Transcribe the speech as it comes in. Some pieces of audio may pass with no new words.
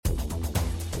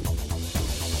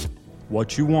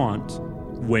what you want,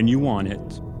 when you want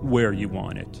it, where you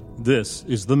want it. This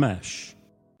is The Mesh.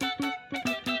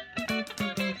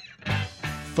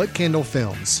 Footcandle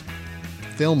Films.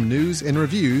 Film news and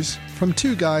reviews from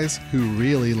two guys who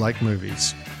really like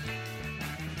movies.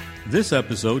 This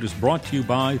episode is brought to you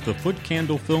by the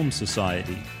Footcandle Film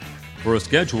Society. For a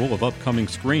schedule of upcoming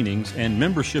screenings and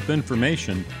membership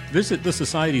information, visit the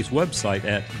Society's website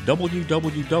at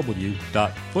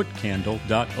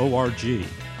www.footcandle.org.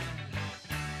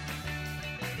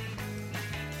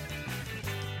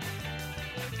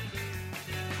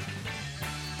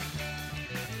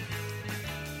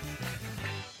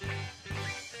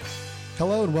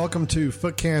 Hello and welcome to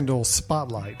Footcandle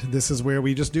Spotlight. This is where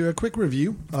we just do a quick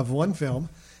review of one film.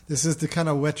 This is to kind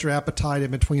of whet your appetite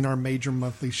in between our major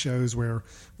monthly shows where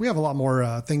we have a lot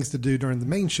more things to do during the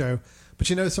main show. But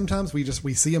you know, sometimes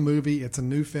we see a movie, it's a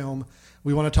new film,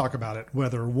 we want to talk about it,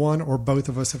 whether one or both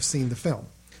of us have seen the film.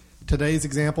 Today's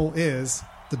example is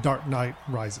The Dark Knight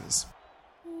Rises.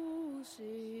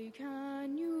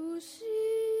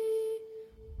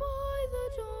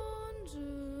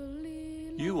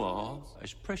 You are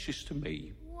as precious to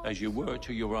me as you were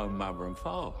to your own mother and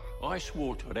father. I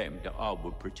swore to them that I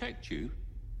would protect you,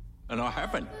 and I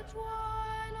haven't.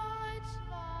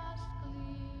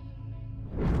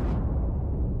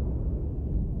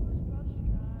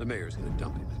 The mayor's gonna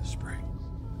dump him in the spring.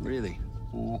 Really?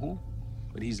 Mm-hmm.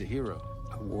 But he's a hero,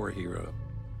 a war hero.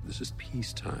 This is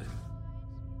peacetime.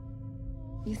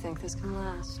 You think this can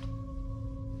last?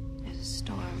 There's a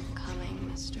storm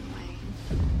coming, Mr. Wayne.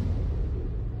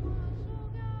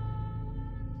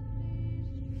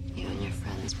 You and your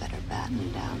friends better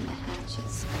batten down the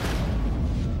hatches.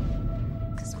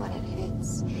 Because when it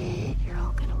hits, you're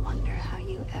all gonna wonder how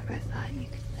you ever thought you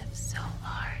could live so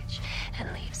large and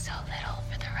leave so little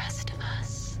for the rest of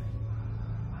us.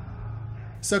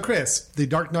 So Chris, The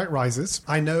Dark Knight Rises.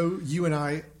 I know you and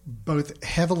I both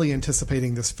heavily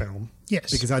anticipating this film.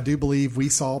 Yes. Because I do believe we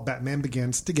saw Batman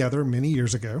Begins together many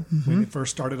years ago when it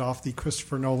first started off the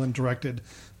Christopher Nolan directed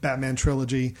Batman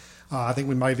trilogy. I think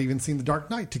we might have even seen The Dark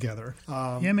Knight together.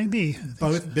 Yeah, maybe.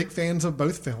 Both big fans of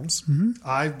both films.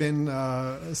 I've been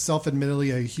self-admittedly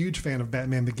a huge fan of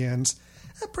Batman Begins,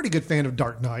 a pretty good fan of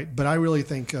Dark Knight, but I really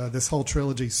think this whole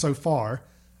trilogy so far,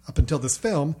 up until this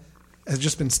film, has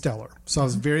just been stellar. So I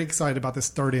was very excited about this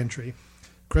third entry.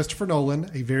 Christopher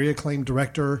Nolan, a very acclaimed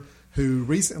director who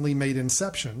recently made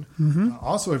Inception,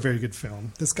 also a very good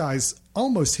film. This guy's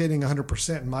almost hitting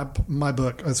 100% in my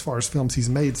book as far as films he's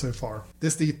made so far.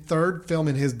 This is the third film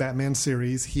in his Batman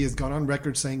series. He has gone on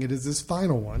record saying it is his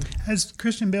final one. Has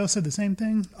Christian Bale said the same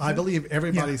thing? I believe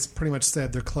everybody's pretty much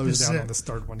said they're closed out on this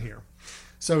third one here.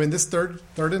 So in this third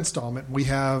installment, we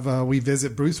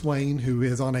visit Bruce Wayne, who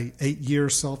is on a 8-year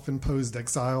self-imposed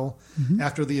exile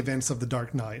after the events of The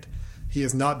Dark Knight. He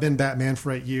has not been Batman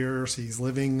for 8 years. He's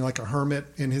living like a hermit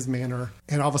in his manor.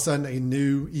 And all of a sudden, a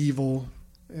new evil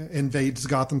invades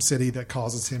Gotham City that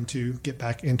causes him to get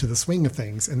back into the swing of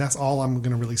things. And that's all I'm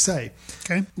going to really say.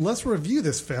 Okay. Let's review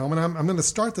this film. And I'm going to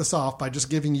start this off by just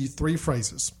giving you 3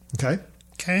 phrases. Okay?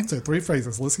 Okay. So 3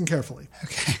 phrases. Listen carefully.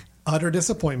 Okay. Utter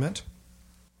disappointment,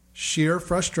 sheer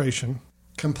frustration,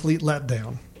 complete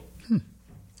letdown.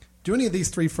 Do any of these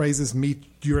 3 phrases meet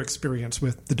your experience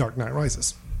with The Dark Knight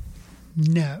Rises?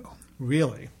 No.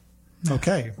 Really? No.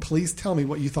 Okay. Please tell me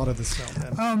what you thought of this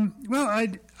film then. Well,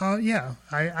 I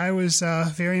was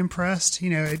very impressed.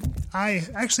 You know, I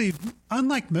actually,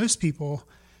 unlike most people,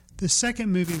 the second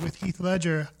movie with Heath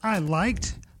Ledger, I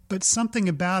liked, but something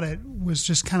about it was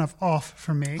just kind of off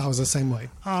for me. I was the same way.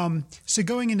 So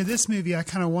going into this movie, I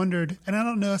kind of wondered, and I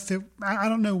don't know I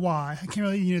don't know why. I can't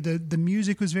really, the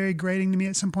music was very grating to me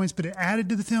at some points, but it added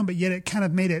to the film, but yet it kind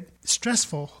of made it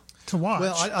stressful to watch.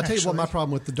 Well, I'll tell you what my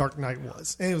problem with The Dark Knight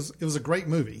was. And it was a great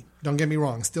movie. Don't get me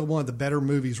wrong. Still one of the better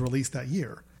movies released that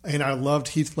year. And I loved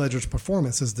Heath Ledger's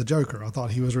performance as the Joker. I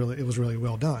thought it was really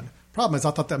well done. Problem is,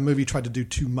 I thought that movie tried to do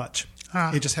too much.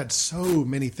 It just had so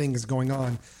many things going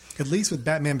on. At least with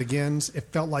Batman Begins,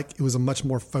 it felt like it was a much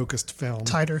more focused film.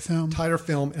 Tighter film.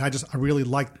 And I really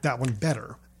liked that one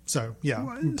better. So, yeah,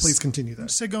 please continue that.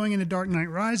 So going into Dark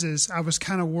Knight Rises, I was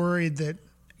kind of worried that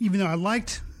even though I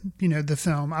liked the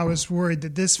film, I was worried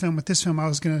that with this film, I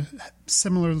was going to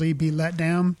similarly be let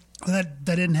down. Well, that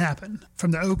didn't happen.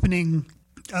 From the opening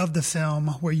of the film,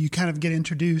 where you kind of get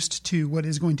introduced to what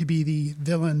is going to be the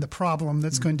villain, the problem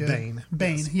that's going to... Bane.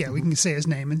 Yes. Yeah, we can say his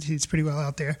name, and he's pretty well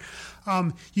out there.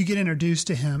 You get introduced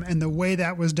to him, and the way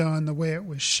that was done, the way it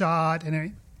was shot, and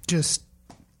it just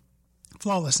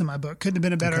flawless in my book. Couldn't have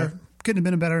been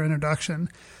a better introduction.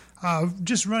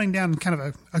 Just running down kind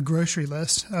of a grocery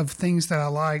list of things that I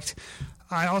liked.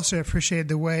 I also appreciated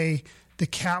the way the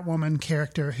Catwoman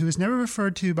character, who is never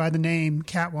referred to by the name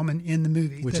Catwoman in the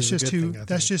movie. Which that's is just a good who thing, I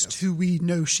that's think. just who we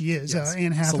know she is. Yes.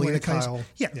 Anne Hathaway Selena plays, Kyle.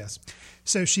 Yeah. Yes.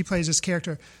 So she plays this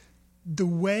character. The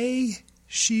way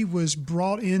she was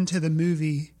brought into the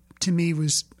movie, to me,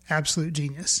 was absolute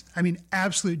genius. I mean,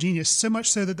 absolute genius. So much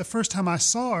so that the first time I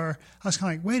saw her, I was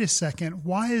kind of like, wait a second,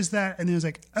 why is that? And it was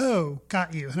like, oh,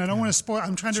 got you. And I don't want to spoil.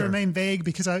 I'm trying to remain vague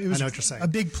because it was I know what you're saying. a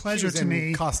big pleasure She was to me.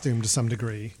 in costume to some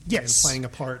degree. Yes. And playing a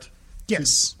part.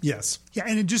 Yes. Yes. Yeah,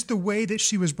 and just the way that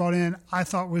she was brought in, I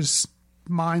thought was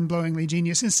mind-blowingly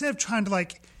genius. Instead of trying to,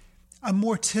 like, a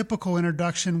more typical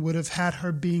introduction would have had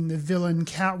her being the villain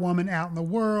Catwoman out in the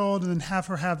world, and then have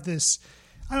her have this,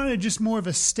 I don't know, just more of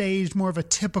a staged, more of a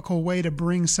typical way to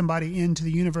bring somebody into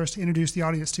the universe to introduce the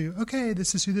audience to, okay,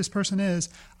 this is who this person is.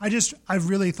 I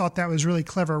really thought that was really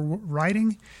clever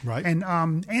writing. Right. And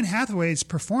Anne Hathaway's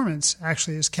performance,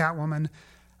 actually, as Catwoman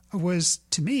was,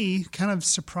 to me, kind of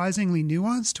surprisingly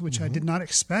nuanced, which I did not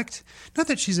expect. Not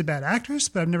that she's a bad actress,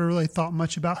 but I've never really thought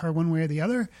much about her one way or the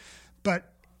other.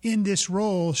 But in this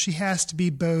role, she has to be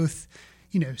both,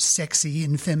 sexy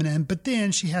and feminine, but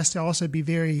then she has to also be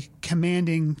very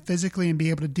commanding physically and be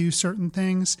able to do certain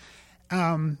things.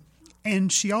 And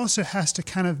she also has to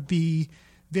kind of be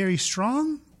very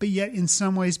strong, but yet in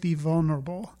some ways be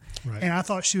vulnerable. Right. And I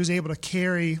thought she was able to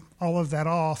carry all of that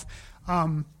off.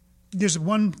 There's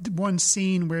one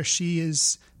scene where she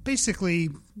is basically,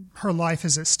 her life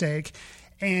is at stake,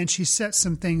 and she sets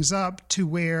some things up to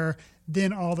where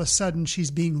then all of a sudden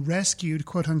she's being rescued,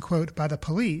 quote unquote, by the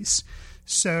police.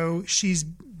 So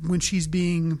when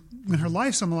her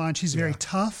life's on the line, she's very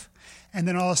tough. And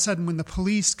then all of a sudden when the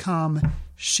police come,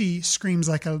 she screams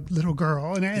like a little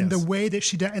girl. And the way that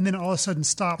she does, and then all of a sudden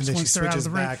stops once they're out of the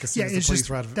room.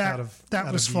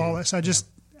 That was flawless.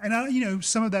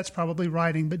 Some of that's probably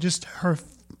writing, but just her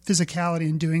physicality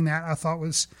in doing that, I thought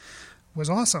was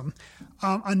awesome.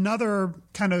 Another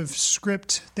kind of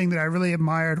script thing that I really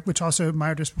admired, which also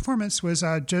admired his performance, was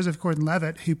Joseph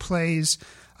Gordon-Levitt, who plays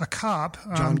a cop,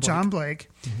 John Blake.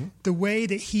 Mm-hmm. The way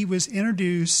that he was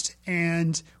introduced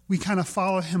and we kind of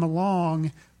follow him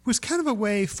along was kind of a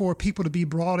way for people to be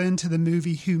brought into the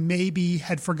movie who maybe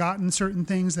had forgotten certain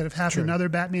things that have happened in other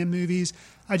Batman movies.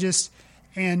 I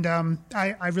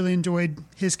really enjoyed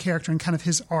his character and kind of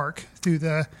his arc through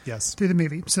the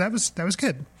movie. So that was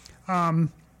good.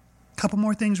 Couple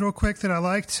more things real quick that I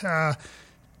liked.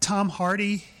 Tom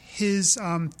Hardy, his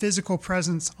physical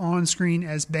presence on screen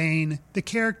as Bane. The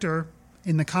character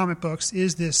in the comic books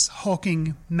is this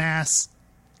hulking mass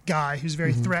guy who's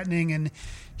very threatening, and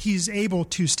he's able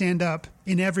to stand up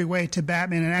in every way to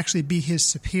Batman and actually be his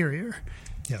superior.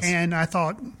 Yes. And I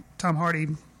thought Tom Hardy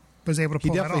was able to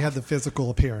pull that off. He definitely had the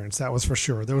physical appearance, that was for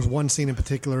sure. There was one scene in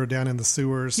particular down in the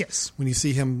sewers. Yes. When you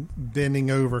see him bending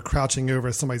over, crouching over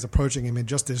as somebody's approaching him, and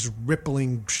just his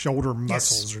rippling shoulder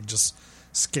muscles are just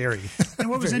scary. And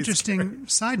what was interesting,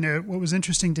 side note, what was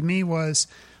interesting to me was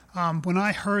when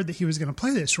I heard that he was going to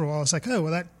play this role, I was like, oh,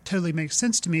 well, that totally makes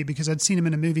sense to me because I'd seen him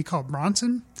in a movie called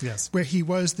Bronson. Yes. Where he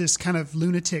was this kind of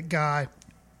lunatic guy.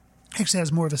 Actually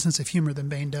has more of a sense of humor than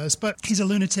Bane does, but he's a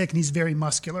lunatic and he's very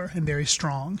muscular and very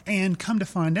strong. And come to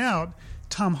find out,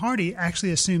 Tom Hardy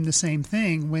actually assumed the same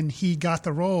thing when he got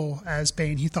the role as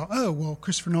Bane. He thought, oh, well,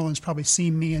 Christopher Nolan's probably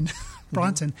seen me in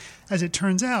Bronson. As it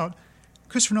turns out,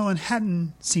 Christopher Nolan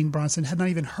hadn't seen Bronson, had not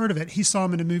even heard of it. He saw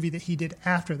him in a movie that he did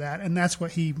after that, and that's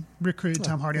what he recruited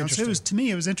Tom Hardy on. So to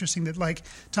me, it was interesting that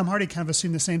Tom Hardy kind of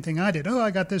assumed the same thing I did. Oh,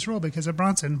 I got this role because of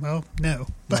Bronson. Well, no.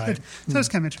 But so it was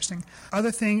kind of interesting.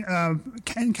 Other thing,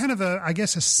 and kind of a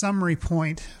summary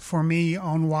point for me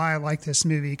on why I like this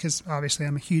movie, because obviously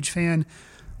I'm a huge fan,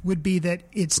 would be that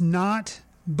it's not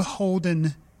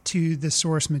beholden to the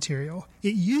source material.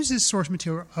 It uses source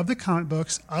material of the comic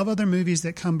books, of other movies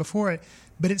that come before it,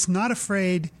 but it's not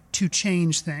afraid to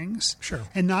change things. Sure.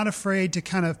 And not afraid to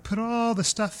kind of put all the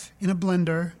stuff in a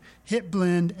blender, hit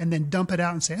blend, and then dump it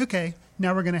out and say, okay,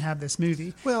 now we're going to have this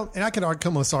movie. Well, and I could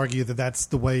almost argue that that's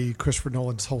the way Christopher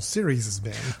Nolan's whole series has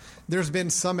been. There's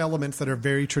been some elements that are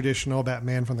very traditional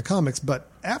Batman from the comics, but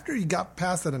after you got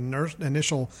past that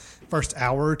initial first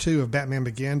hour or two of Batman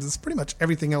Begins, it's pretty much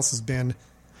everything else has been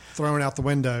thrown out the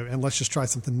window, and let's just try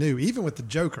something new. Even with the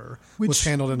Joker, which was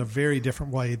handled in a very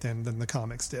different way than the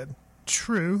comics did.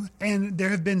 True. And there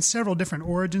have been several different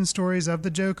origin stories of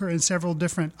the Joker and several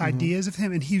different ideas of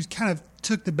him, and he kind of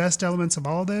took the best elements of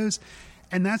all of those.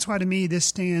 And that's why, to me, this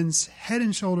stands head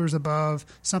and shoulders above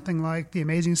something like The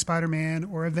Amazing Spider-Man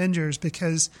or Avengers,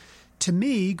 because to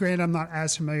me, granted, I'm not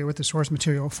as familiar with the source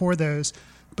material for those,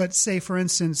 but say, for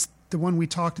instance, the one we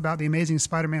talked about, The Amazing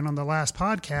Spider-Man, on the last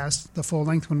podcast, the full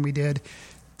length one we did,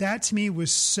 that to me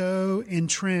was so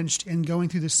entrenched in going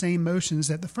through the same motions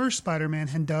that the first Spider-Man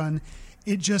had done.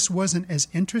 It just wasn't as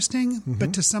interesting.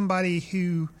 But to somebody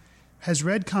who has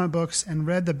read comic books and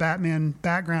read the Batman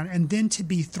background, and then to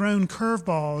be thrown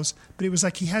curveballs, but it was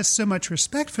like he has so much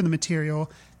respect for the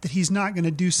material that he's not going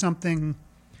to do something.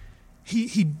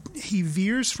 He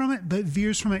veers from it, but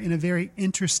veers from it in a very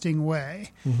interesting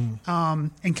way,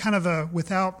 and kind of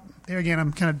without. There again,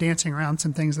 I'm kind of dancing around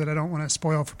some things that I don't want to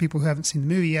spoil for people who haven't seen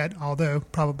the movie yet, although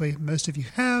probably most of you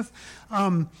have.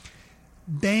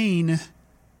 Bane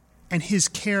and his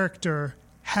character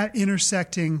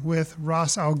intersecting with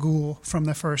Ra's al Ghul from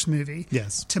the first movie.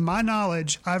 Yes. To my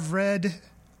knowledge, I've read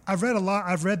a lot.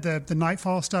 I've read the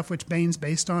Nightfall stuff, which Bane's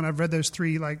based on. I've read those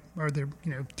three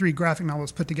three graphic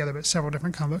novels put together, but several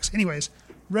different comic books. Anyways,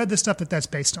 read the stuff that's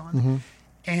based on,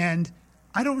 and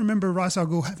I don't remember Ra's al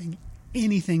Ghul having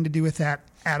anything to do with that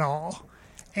at all.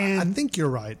 And I think you're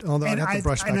right. Although I'd have to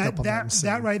brush back up on that.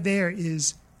 That right there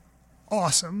is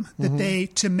awesome.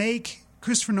 That to make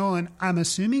Christopher Nolan, I'm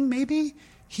assuming maybe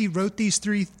he wrote these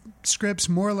three scripts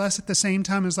more or less at the same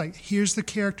time. As like, here's the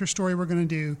character story we're going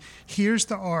to do. Here's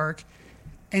the arc.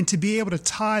 And to be able to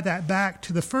tie that back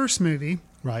to the first movie.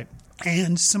 Right.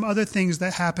 And some other things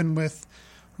that happen with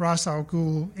Ra's al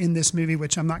Ghul in this movie,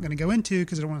 which I'm not going to go into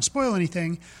because I don't want to spoil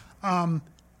anything.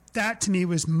 That to me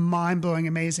was mind-blowing,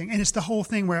 amazing. And it's the whole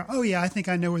thing where, oh yeah, I think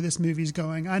I know where this movie's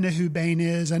going. I know who Bane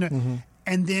is. I know.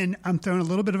 And then I'm throwing a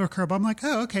little bit of a curve. I'm like,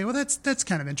 oh, okay, well, that's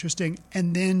kind of interesting.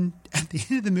 And then at the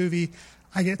end of the movie,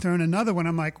 I get thrown another one.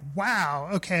 I'm like, wow,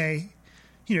 okay,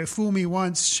 fool me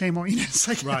once, shame on you. It's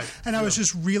like, right. And I was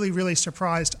just really, really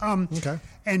surprised. Okay.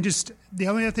 And just the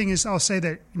only other thing is, I'll say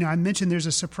that I mentioned there's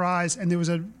a surprise, and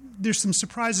there's some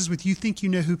surprises with you think you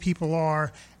know who people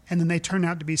are, and then they turn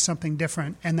out to be something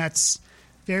different, and that's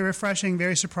very refreshing,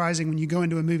 very surprising when you go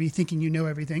into a movie thinking you know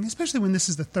everything, especially when this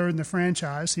is the third in the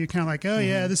franchise. So you're kind of like, oh,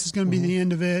 yeah, this is going to be the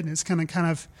end of it, and it's going to kind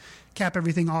of cap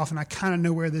everything off, and I kind of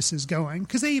know where this is going.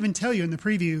 Because they even tell you in the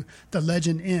preview, the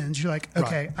legend ends. You're like,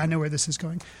 okay, right. I know where this is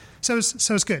going. So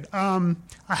it's good. I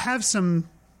have some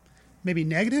maybe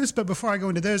negatives, but before I go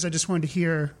into those, I just wanted to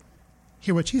hear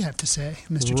what you have to say,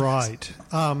 Mr. Right.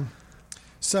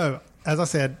 So, as I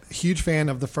said, huge fan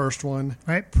of the first one.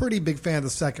 Right. Pretty big fan of the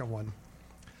second one.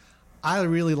 I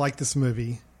really like this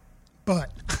movie,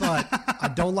 but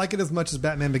I don't like it as much as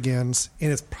Batman Begins,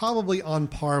 and it's probably on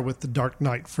par with The Dark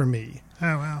Knight for me.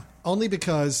 Oh, wow. Only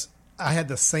because I had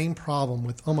the same problem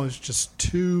with almost just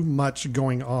too much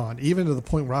going on, even to the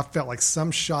point where I felt like some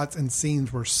shots and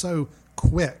scenes were so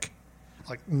quick,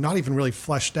 like not even really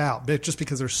fleshed out, but just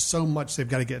because there's so much they've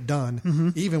got to get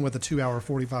done, even with a 2-hour,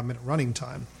 45-minute running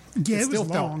time. Yeah, it still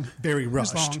was long. Felt very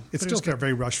rushed. It still felt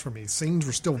very rushed for me. Scenes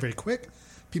were still very quick.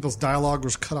 People's dialogue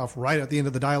was cut off right at the end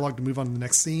of the dialogue to move on to the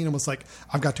next scene. It was like,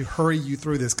 I've got to hurry you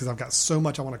through this because I've got so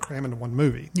much I want to cram into one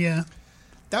movie. Yeah.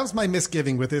 That was my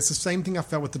misgiving with it. It's the same thing I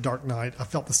felt with The Dark Knight. I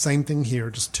felt the same thing here.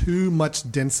 Just too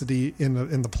much density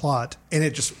in the plot, and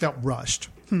it just felt rushed.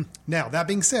 Now, that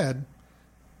being said,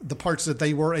 the parts that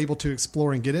they were able to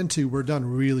explore and get into were done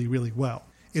really, really well.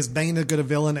 Is Bane as good a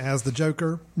villain as the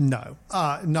Joker? No.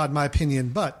 Not in my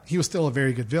opinion, but he was still a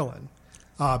very good villain.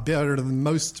 Better than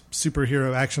most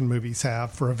superhero action movies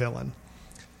have for a villain.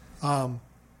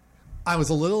 I was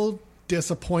a little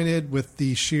disappointed with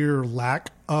the sheer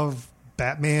lack of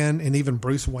Batman and even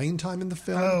Bruce Wayne time in the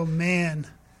film. Oh, man.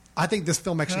 I think this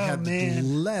film actually had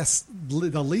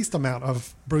the least amount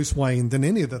of Bruce Wayne than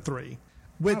any of the three.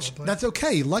 Which, probably. That's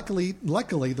okay. Luckily,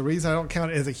 the reason I don't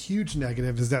count it as a huge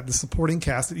negative is that the supporting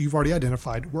cast that you've already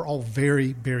identified were all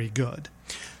very, very good.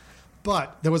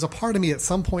 But there was a part of me at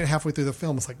some point halfway through the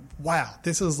film, it's like, wow,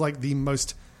 this is like the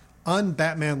most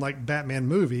un-Batman-like Batman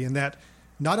movie, in that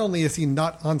not only is he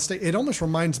not on stage, it almost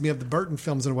reminds me of the Burton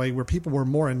films in a way where people were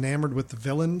more enamored with the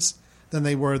villains than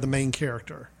they were the main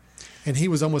character. And he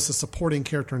was almost a supporting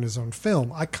character in his own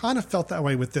film. I kind of felt that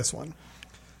way with this one.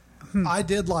 I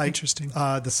did like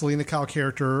the Selena Kyle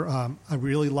character. I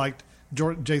really liked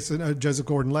Joseph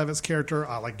Gordon-Levitt's character.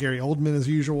 I like Gary Oldman as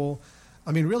usual.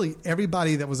 I mean, really,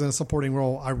 everybody that was in a supporting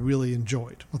role I really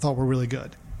enjoyed. I thought were really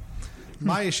good.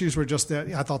 My issues were just that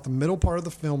I thought the middle part of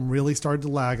the film really started to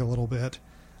lag a little bit.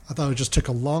 I thought it just took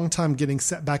a long time getting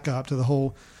set back up to the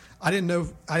whole... I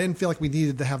didn't feel like we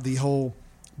needed to have the whole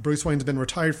Bruce Wayne's been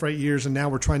retired for 8 years and now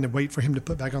we're trying to wait for him to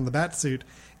put back on the bat suit.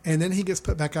 And then he gets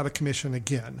put back out of commission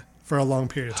again for a long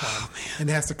period of time, and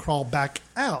has to crawl back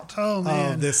out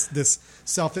of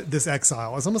this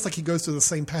exile. It's almost like he goes through the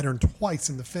same pattern twice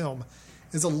in the film.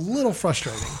 It's a little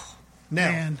frustrating.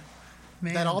 Now,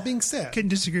 Man, that all being said, couldn't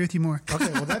disagree with you more.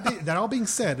 okay, well, that all being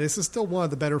said, this is still one of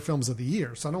the better films of the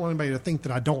year. So I don't want anybody to think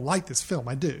that I don't like this film.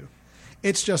 I do.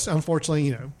 It's just,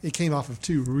 unfortunately, it came off of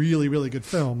two really, really good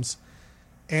films.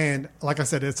 And like I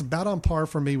said, it's about on par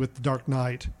for me with The Dark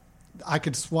Knight. I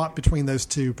could swap between those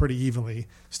two pretty evenly.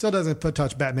 Still doesn't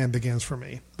touch Batman Begins for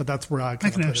me, but that's where I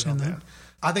kind of put it on that.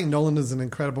 I think Nolan is an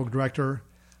incredible director.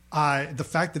 The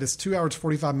fact that it's 2 hours,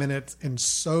 45 minutes and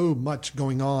so much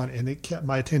going on, and it kept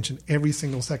my attention every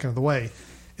single second of the way,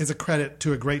 is a credit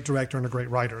to a great director and a great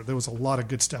writer. There was a lot of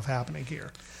good stuff happening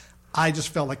here. I just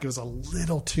felt like it was a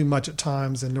little too much at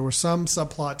times, and there were some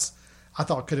subplots I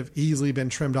thought could have easily been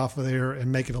trimmed off of there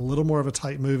and make it a little more of a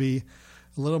tight movie,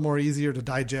 a little more easier to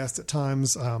digest at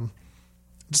times.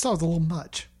 Just thought it was a little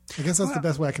much. I guess that's the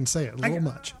best way I can say it. A little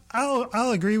much.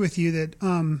 I'll agree with you that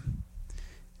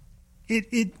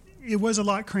it was a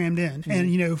lot crammed in,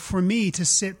 and for me to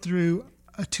sit through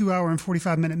a 2 hour and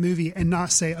 45-minute movie and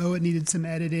not say, oh, it needed some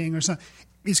editing or something,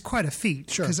 is quite a feat.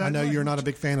 Sure. I know you're not a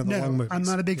big fan of the long movies. I'm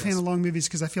not a big fan of long movies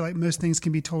because I feel like most things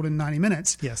can be told in 90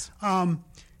 minutes. Yes.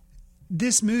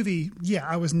 This movie,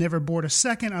 I was never bored a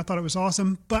second. I thought it was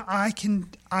awesome, but I can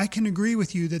agree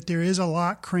with you that there is a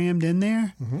lot crammed in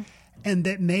there, and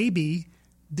that maybe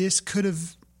this could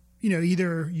have,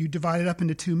 either you divide it up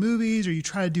into two movies or you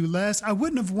try to do less. I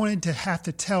wouldn't have wanted to have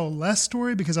to tell less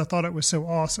story because I thought it was so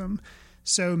awesome.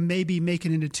 So maybe make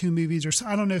it into two movies, or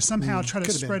I don't know, somehow try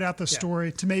to spread out the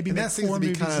story to maybe make 4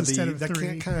 movies instead of 3.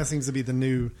 That kind of seems to be the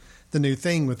new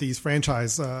thing with these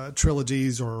franchise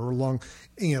trilogies or long,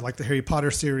 like the Harry Potter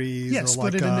series, or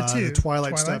split like it into two. The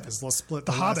Twilight stuff is let's split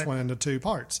the last one into 2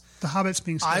 parts. The Hobbit's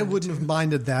being split I wouldn't have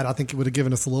minded that. I think it would have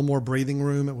given us a little more breathing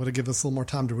room. It would have given us a little more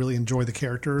time to really enjoy the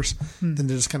characters than to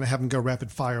just kind of have them go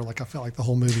rapid fire like I felt like the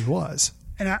whole movie was.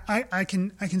 And I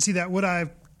can see that. What I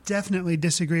definitely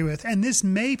disagree with, and this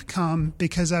may come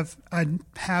because I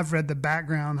have read the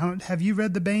background. Have you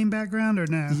read the Bane background or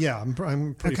no? Yeah, I'm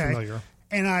pretty familiar.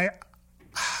 And I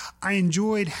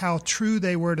enjoyed how true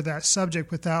they were to that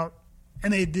subject and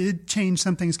they did change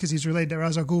some things because he's related to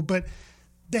Ra's al Ghul, but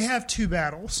they have 2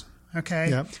 battles, okay?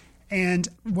 Yep. And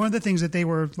one of the things that they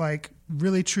were like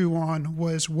really true on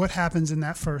was what happens in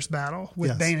that first battle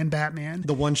with Bane and Batman.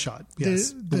 The one shot,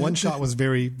 yes. The one shot was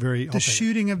very, very the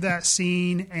shooting of that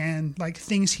scene and like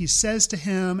things he says to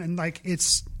him, and like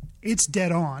it's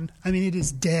dead on. I mean, it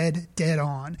is dead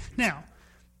on. Now,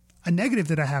 a negative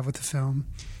that I have with the film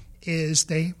is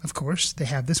they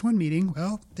have this one meeting.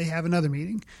 Well, they have another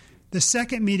meeting. The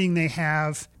second meeting they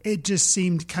have, it just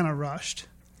seemed kind of rushed.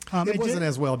 It wasn't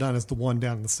as well done as the one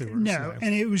down in the sewers. No,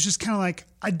 and it was just kind of like,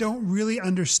 I don't really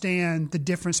understand the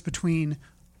difference between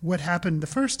what happened the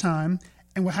first time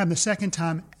and what happened the second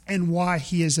time and why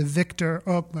he is a victor.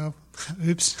 Oh, well,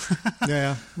 oops.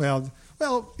 Yeah, well,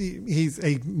 he's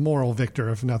a moral victor,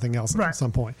 if nothing else, at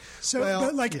some point. So,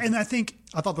 and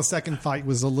I thought the second fight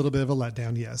was a little bit of a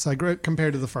letdown. Yes, I agree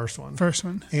compared to the first one.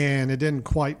 And it didn't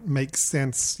quite make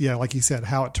sense. Yeah, like you said,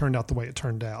 how it turned out the way it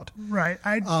turned out. Right.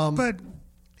 But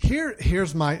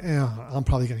here's my. I'm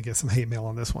probably going to get some hate mail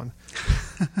on this one.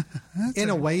 In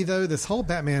a way, though, this whole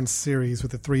Batman series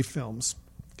with the 3 films,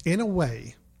 in a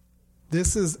way,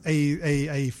 this is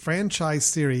a franchise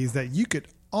series that you could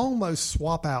almost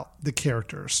swap out the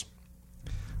characters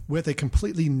with a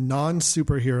completely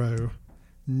non-superhero,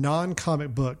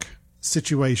 non-comic book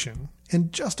situation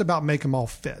and just about make them all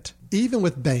fit. Even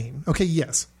with Bane. Okay,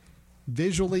 yes.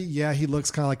 Visually, he looks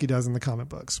kind of like he does in the comic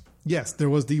books. Yes, there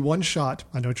was the one shot.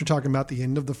 I know what you're talking about, the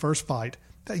end of the first fight.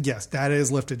 That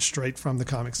is lifted straight from the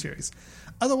comic series.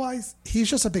 Otherwise, he's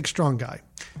just a big, strong guy.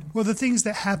 Well, the things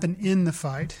that happen in the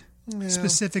fight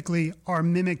specifically are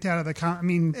mimicked out of the comic. I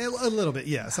mean, a little bit,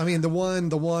 yes. I mean, the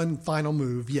one final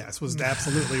move, yes, was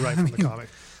absolutely right from the comic.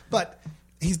 But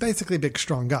he's basically a big,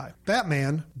 strong guy.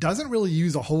 Batman doesn't really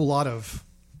use a whole lot of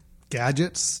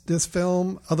gadgets this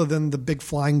film, other than the big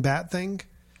flying bat thing.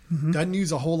 Doesn't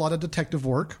use a whole lot of detective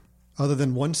work, other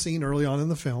than one scene early on in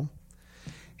the film.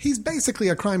 He's basically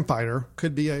a crime fighter.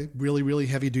 Could be a really, really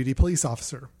heavy-duty police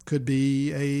officer. Could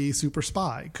be a super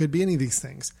spy. Could be any of these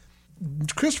things.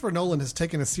 Christopher Nolan has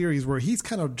taken a series where he's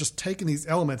kind of just taken these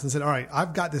elements and said, all right,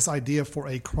 I've got this idea for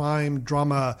a crime,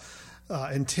 drama,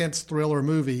 intense thriller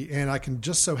movie, and I can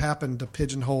just so happen to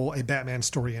pigeonhole a Batman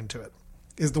story into it,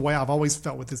 is the way I've always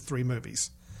felt with his 3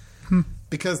 movies.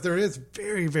 Because there is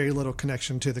very, very little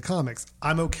connection to the comics.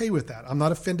 I'm okay with that. I'm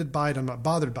not offended by it. I'm not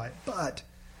bothered by it. But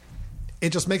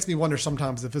it just makes me wonder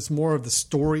sometimes if it's more of the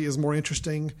story is more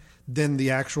interesting than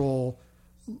the actual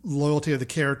loyalty of the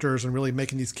characters and really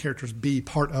making these characters be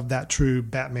part of that true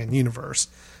Batman universe.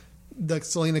 The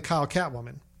Selena Kyle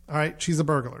Catwoman, all right, she's a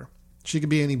burglar. She could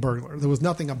be any burglar. There was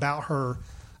nothing about her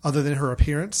other than her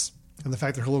appearance and the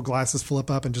fact that her little glasses flip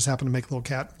up and just happen to make little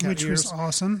cat Which ears. was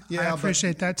awesome. Yeah, I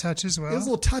appreciate that touch as well. Those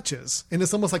little touches. And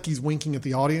it's almost like he's winking at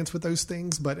the audience with those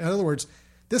things. But in other words,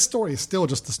 this story is still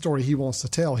just the story he wants to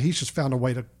tell. He's just found a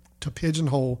way to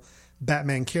pigeonhole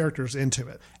Batman characters into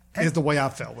it. Is the way I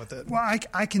felt with it. Well,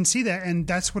 I can see that, and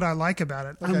that's what I like about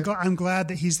it. Okay. I'm glad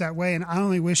that he's that way, and I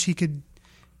only wish he could,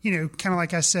 kind of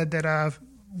like I said, that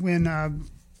when,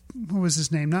 what was his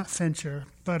name? Not Fincher,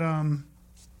 but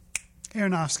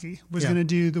Aronofsky was going to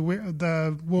do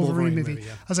the Wolverine movie.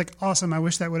 Yeah. I was like, awesome, I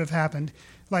wish that would have happened.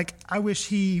 Like, I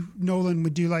wish Nolan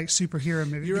would do like superhero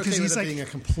movies. You're because okay he's with it being a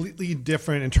completely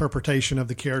different interpretation of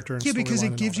the character and because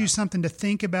storyline it gives you something to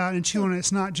think about and chew on.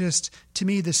 It's not just, to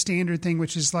me, the standard thing,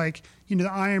 which is like, the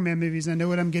Iron Man movies. I know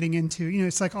what I'm getting into.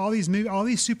 It's like all these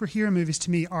superhero movies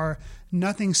to me are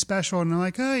nothing special, and they're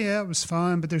like, oh yeah, it was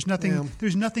fun, but there's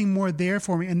nothing more there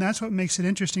for me. And that's what makes it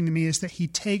interesting to me, is that he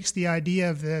takes the idea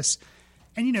of this.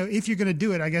 And, if you're going to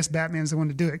do it, I guess Batman's the one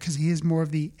to do it, because he is more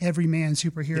of the everyman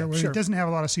superhero, where he doesn't have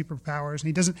a lot of superpowers.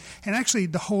 And actually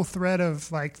the whole thread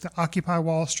of like the Occupy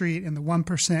Wall Street and the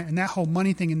 1% and that whole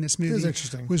money thing in this movie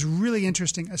was really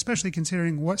interesting, especially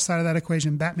considering what side of that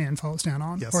equation Batman falls down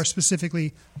on, or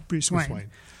specifically Bruce Wayne.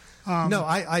 No,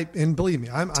 and believe me,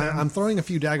 I'm throwing a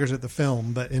few daggers at the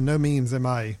film, but in no means am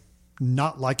I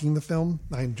not liking the film.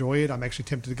 I enjoy it. I'm actually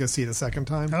tempted to go see it a second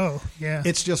time. Oh, yeah.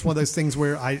 It's just one of those things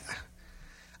where I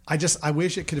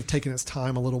wish it could have taken its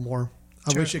time a little more.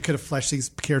 I wish it could have fleshed these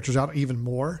characters out even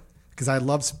more, because I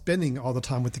love spending all the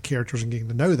time with the characters and getting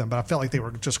to know them, but I felt like they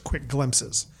were just quick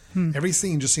glimpses. Every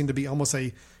scene just seemed to be almost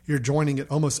you're joining it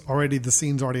almost already, the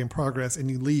scene's already in progress, and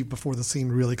you leave before the scene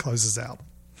really closes out.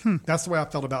 That's the way I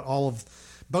felt about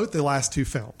both the last two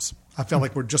films. I felt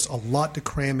like we're just a lot to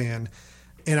cram in,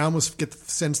 and I almost get the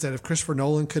sense that if Christopher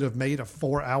Nolan could have made a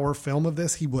 4-hour film of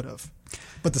this, he would have.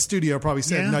 But the studio probably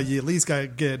said, no, you at least got to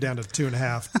get it down to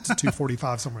 2.5 to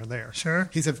 2:45, somewhere in there. Sure.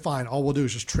 He said, fine, all we'll do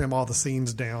is just trim all the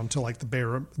scenes down to like the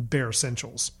bare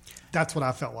essentials. That's what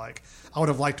I felt like. I would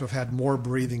have liked to have had more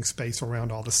breathing space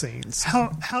around all the scenes.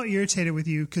 How irritated with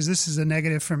you, because this is a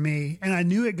negative for me, and I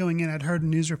knew it going in, I'd heard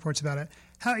news reports about it.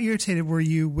 How irritated were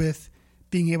you with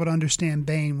being able to understand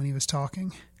Bane when he was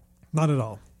talking? Not at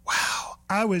all. Wow.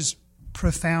 I was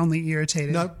profoundly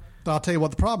irritated. No. But I'll tell you what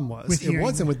the problem was. It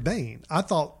wasn't with Bane. I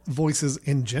thought voices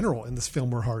in general in this film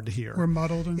were hard to hear. Were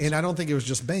muddled. And I don't think it was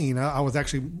just Bane. I was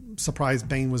actually surprised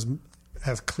Bane was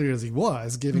as clear as he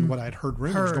was, given what I'd heard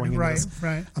rumors going into this.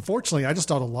 Right. Unfortunately, I just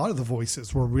thought a lot of the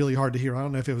voices were really hard to hear. I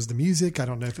don't know if it was the music. I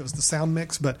don't know if it was the sound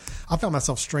mix. But I found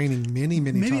myself straining many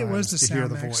times Maybe it was the to sound hear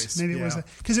the mix. voice. Maybe it was.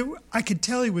 Because I could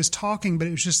tell he was talking, but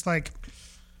it was just like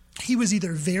he was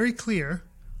either very clear,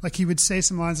 like he would say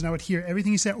some lines and I would hear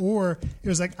everything he said, or it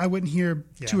was like I wouldn't hear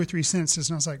 2 or 3 sentences.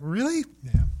 And I was like, really?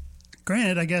 Yeah.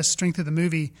 Granted, I guess strength of the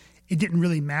movie, it didn't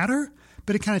really matter,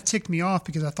 but it kind of ticked me off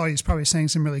because I thought he was probably saying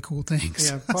some really cool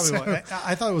things. Yeah, probably.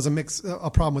 I thought it was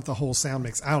a problem with the whole sound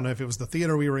mix. I don't know if it was the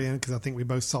theater we were in, because I think we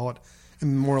both saw it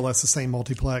in more or less the same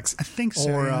multiplex. I think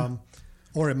so.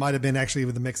 Or it might have been actually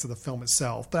with the mix of the film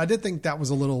itself. But I did think that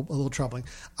was a little troubling.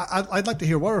 I'd like to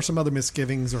hear, what are some other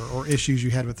misgivings or issues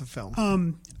you had with the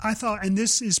film? I thought, and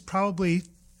this is probably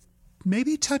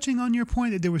maybe touching on your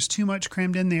point, that there was too much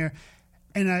crammed in there.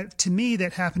 And to me,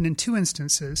 that happened in 2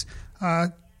 instances.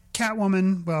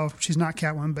 Catwoman, well, she's not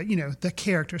Catwoman, but, the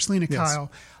character, Selena Kyle,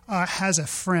 has a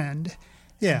friend.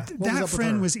 Yeah. That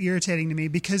friend was irritating to me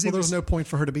because there was no point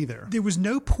for her to be there. There was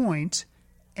no point,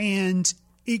 and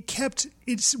it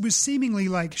was seemingly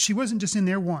like she wasn't just in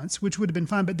there once, which would have been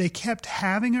fine, but they kept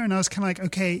having her, and I was kind of like,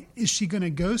 okay, is she going to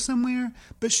go somewhere?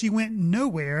 But she went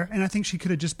nowhere, and I think she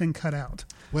could have just been cut out.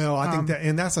 Well, I think that,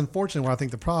 and that's unfortunate. What I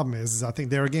think the problem is I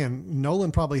think there again,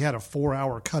 Nolan probably had a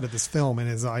 4-hour cut of this film in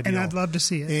his ideal. And I'd love to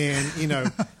see it.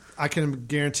 And, I can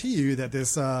guarantee you that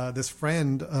this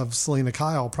friend of Selena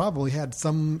Kyle probably had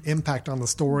some impact on the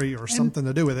story or something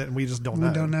to do with it, and we just don't know.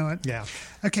 We don't know it. Yeah.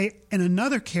 Okay, and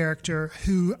another character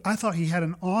who I thought he had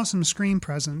an awesome screen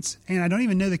presence, and I don't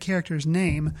even know the character's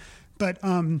name, but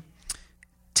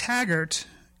Taggart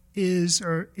is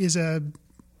a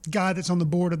guy that's on the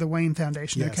board of the Wayne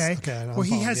Foundation. Yes. Okay. Well,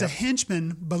 he has a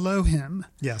henchman below him.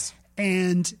 Yes.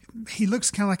 And he looks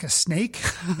kind of like a snake.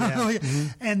 Yeah.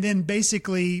 And then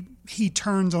basically he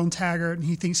turns on Taggart and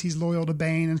he thinks he's loyal to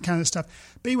Bane and kind of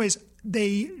stuff. But anyways,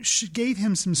 they gave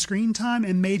him some screen time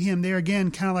and made him there again,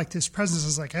 kind of like this presence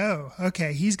is like, oh,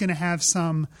 okay, he's going to have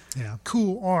some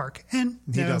cool arc. And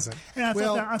he doesn't. And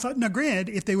I thought, now granted,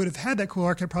 if they would have had that cool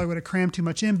arc, it probably would have crammed too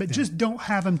much in, but just don't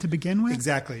have him to begin with.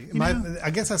 Exactly. I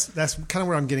guess that's kind of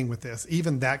where I'm getting with this.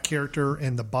 Even that character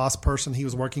and the boss person he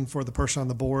was working for, the person on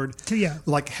the board,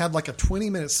 like had like a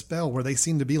 20-minute spell where they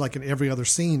seem to be like in every other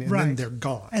scene, and then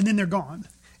they're gone.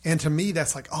 And to me,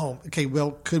 that's like, oh, okay,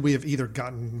 well, could we have either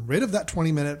gotten rid of that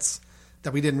 20 minutes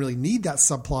that we didn't really need that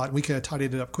subplot and we could have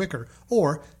tidied it up quicker?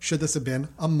 Or should this have been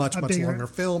a much longer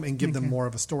film and give them more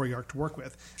of a story arc to work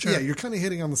with? Sure. Yeah, you're kind of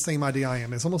hitting on the same idea I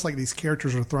am. It's almost like these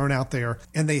characters are thrown out there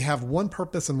and they have one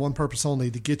purpose and one purpose only,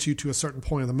 to get you to a certain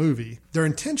point of the movie. They're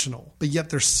intentional, but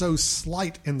yet they're so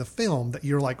slight in the film that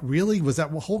you're like, really? Was that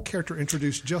whole character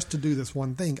introduced just to do this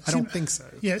one thing? I don't think so.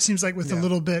 Yeah, it seems like with a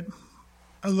little bit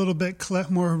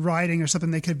more writing or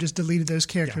something, they could have just deleted those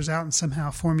characters out and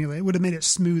somehow formulate. It would have made it a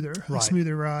smoother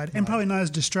ride, and probably not as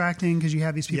distracting because you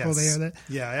have these people there.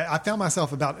 I found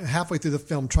myself about halfway through the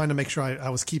film trying to make sure I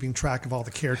was keeping track of all the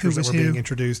characters that were being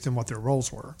introduced and what their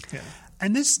roles were. Yeah.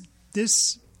 And this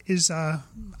is, I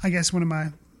guess, one of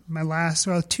my last,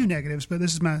 well, two negatives, but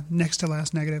this is my next to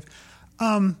last negative.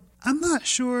 I'm not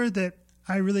sure that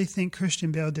I really think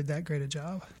Christian Bale did that great a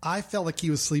job. I felt like he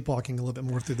was sleepwalking a little bit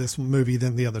more through this movie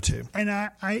than the other two. And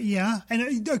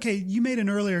okay, you made an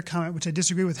earlier comment, which I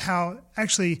disagree with, how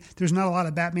actually there's not a lot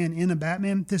of Batman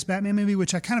in this Batman movie,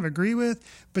 which I kind of agree with,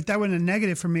 but that wasn't a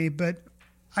negative for me. But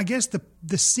I guess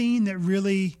the scene that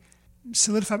really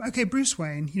solidified, okay, Bruce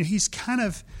Wayne, he's kind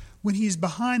of, when he's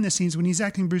behind the scenes, when he's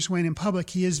acting Bruce Wayne in public,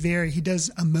 he does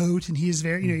emote and he is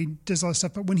very, he does all this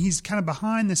stuff. But when he's kind of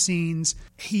behind the scenes,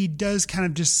 he does kind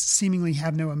of just seemingly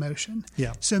have no emotion.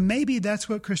 Yeah. So maybe that's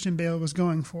what Christian Bale was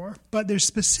going for. But there's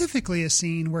specifically a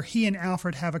scene where he and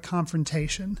Alfred have a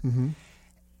confrontation. Mm-hmm.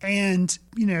 And,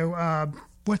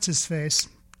 what's his face?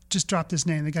 Just dropped his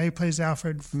name. The guy who plays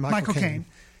Alfred, Michael Caine.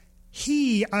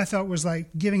 He, I felt, was like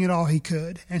giving it all he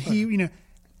could. And he,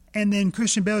 and then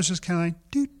Christian Bale was just kind of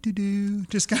like, do-do-do,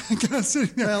 just kind of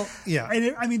sitting there. Well, yeah.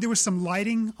 And there was some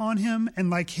lighting on him and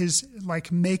like his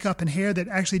like makeup and hair that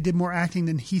actually did more acting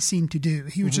than he seemed to do.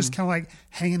 He was just kind of like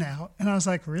hanging out. And I was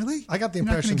like, really? I got the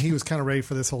impression he was kind of ready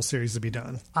for this whole series to be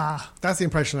done. That's the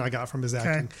impression I got from his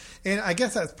acting. Okay. And I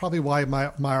guess that's probably why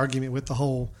my argument with the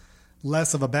whole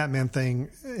less of a Batman thing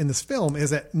in this film is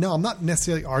that, no, I'm not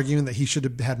necessarily arguing that he should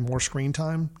have had more screen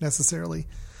time necessarily.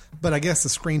 But I guess the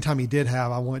screen time he did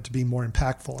have, I want it to be more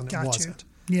impactful, and it wasn't.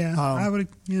 Yeah, I would.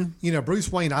 Yeah,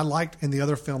 Bruce Wayne, I liked in the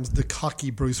other films the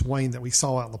cocky Bruce Wayne that we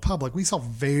saw out in the public. We saw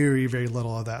very, very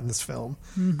little of that in this film.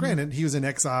 Mm-hmm. Granted, he was in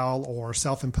exile or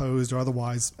self-imposed or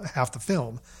otherwise half the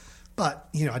film, but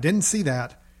I didn't see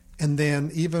that. And then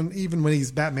even when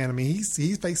he's Batman, I mean,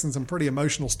 he's facing some pretty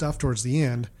emotional stuff towards the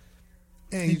end,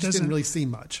 and you just didn't really see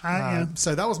much.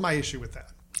 So that was my issue with that.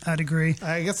 I'd agree.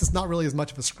 I guess it's not really as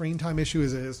much of a screen time issue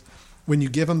as it is when you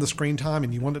give them the screen time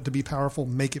and you want it to be powerful,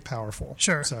 make it powerful.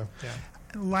 Sure. So, yeah.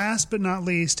 Last but not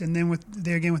least, and then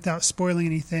without spoiling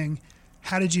anything,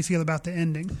 how did you feel about the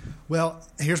ending? Well,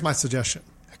 here's my suggestion.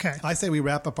 Okay. I say we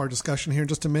wrap up our discussion here in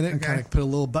just a minute and kind of put a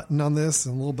little button on this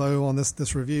and a little bow on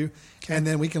this review. Okay. And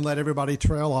then we can let everybody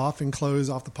trail off and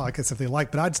close off the podcast if they like.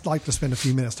 But I'd just like to spend a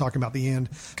few minutes talking about the end.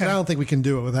 Okay. And I don't think we can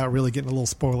do it without really getting a little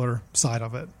spoiler side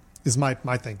of it. Is my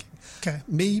thinking. Okay.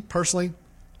 Me, personally,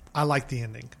 I like the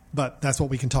ending, but that's what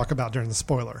we can talk about during the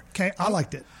spoiler. Okay. I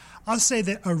liked it. I'll say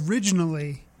that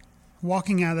originally,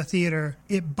 walking out of the theater,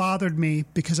 it bothered me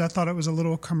because I thought it was a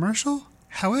little commercial.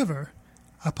 However,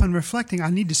 upon reflecting,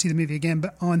 I need to see the movie again,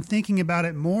 but on thinking about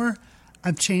it more,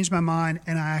 I've changed my mind,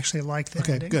 and I actually like the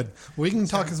ending. Okay, good. We can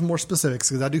talk some more specifics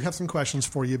because I do have some questions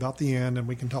for you about the end, and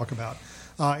we can talk about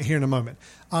here in a moment.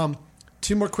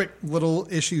 Two more quick little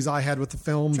issues I had with the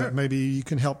film that maybe you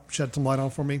can help shed some light on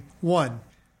for me. One,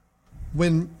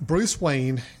 when Bruce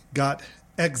Wayne got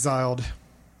exiled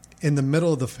in the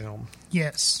middle of the film.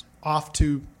 Yes. Off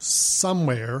to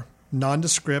somewhere,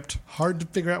 nondescript, hard to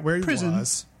figure out where he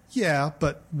was. Yeah,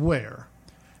 but where?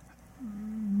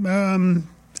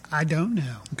 I don't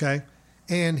know. Okay.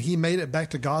 And he made it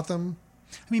back to Gotham.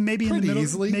 I mean, maybe pretty in the middle,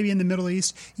 easily. Maybe in the Middle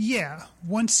East. Yeah.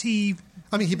 Once he...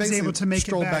 I mean, he basically able to make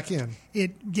strolled it back in.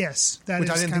 Yes, that which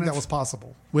is I didn't think that was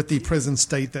possible with the prison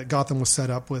state that Gotham was set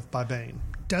up with by Bane.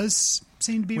 Does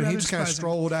seem to be when rather he just kind of surprising.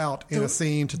 strolled out in a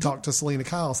scene to talk to Selena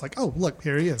Kyle. It's like, oh, look,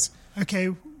 here he is. Okay,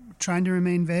 trying to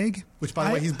remain vague. Which, by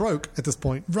the way, he's broke at this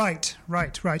point. Right.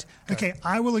 Okay,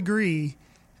 I will agree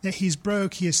that he's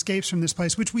broke. He escapes from this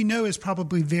place, which we know is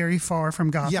probably very far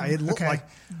from Gotham. Yeah, it looked like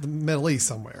the Middle East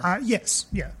somewhere. Yes,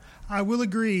 yeah. I will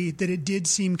agree that it did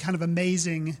seem kind of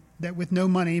amazing that with no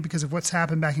money, because of what's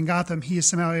happened back in Gotham, he is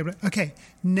somehow able to, okay,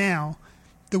 now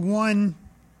the one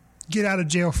get out of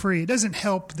jail free. It doesn't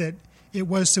help that it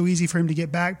was so easy for him to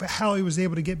get back, but how he was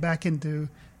able to get back into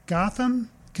Gotham,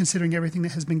 considering everything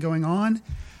that has been going on.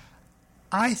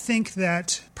 I think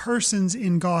that persons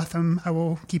in Gotham, I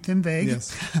will keep them vague,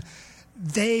 Yes.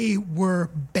 they were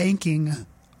banking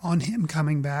on him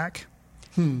coming back.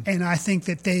 And I think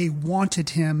that they wanted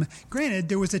him. Granted,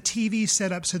 there was a TV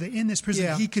set up so that in this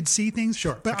prison he could see things.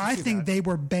 Sure, but I think they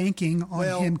were banking on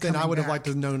him coming back. Then I would have liked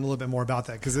to have known a little bit more about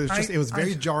that, because it was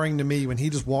very jarring to me when he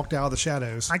just walked out of the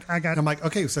shadows. I'm like,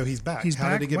 okay, so he's back.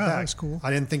 How did he get back? That's cool.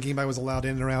 I didn't think anybody was allowed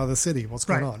in or out of the city. What's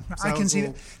going on? So I can see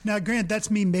that. Now, granted,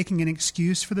 that's me making an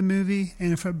excuse for the movie,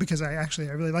 and because I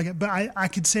really like it. But I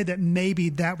could say that maybe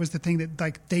that was the thing that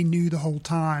like they knew the whole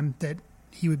time that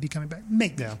he would be coming back.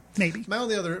 Maybe. My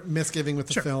only other misgiving with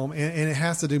the film, and it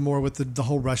has to do more with the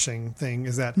whole rushing thing,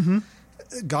 is that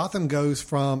Gotham goes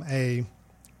from a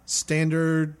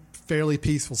standard, fairly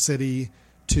peaceful city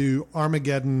to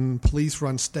Armageddon,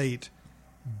 police-run state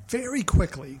very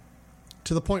quickly,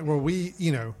 to the point where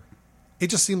it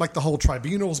just seemed like the whole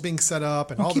tribunal was being set up.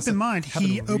 And all keep in mind,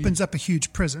 he opens up a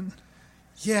huge prison.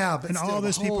 Yeah, but and still, all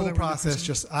those the people whole that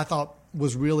process I thought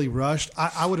was really rushed.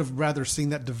 I would have rather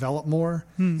seen that develop more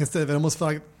instead of it almost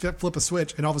felt like flip a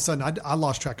switch and all of a sudden I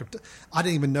lost track of. I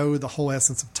didn't even know the whole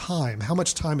essence of time. How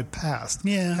much time had passed?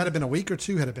 Yeah, had it been a week or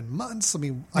two? Had it been months? I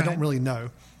mean, I don't really know.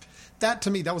 That to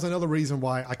me, that was another reason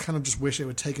why I kind of just wish it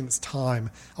would taken its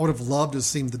time. I would have loved to have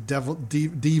seen the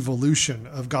devolution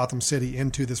of Gotham City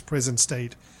into this prison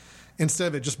state, instead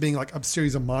of it just being like a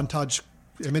series of montage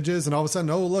images, and all of a sudden,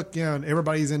 oh look, and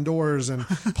everybody's indoors, and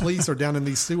police are down in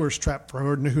these sewers trapped for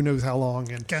who knows how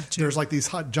long, and there's like these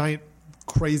hot, giant,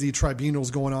 crazy tribunals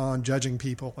going on judging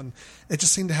people, and it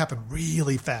just seemed to happen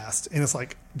really fast. And it's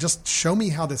like, just show me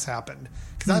how this happened,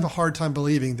 because I have a hard time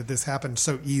believing that this happened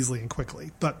so easily and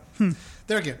quickly. But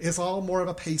there again, it's all more of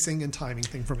a pacing and timing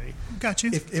thing for me. Got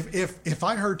you. If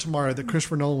I heard tomorrow that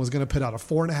Christopher Nolan was going to put out a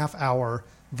 4.5 hour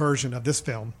version of this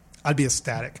film, I'd be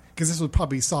ecstatic, because this would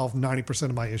probably solve 90%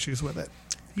 of my issues with it.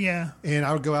 Yeah. And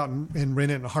I would go out and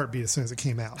rent it in a heartbeat as soon as it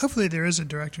came out. Hopefully there is a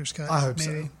director's cut. I hope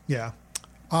so. Yeah.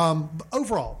 But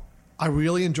overall, I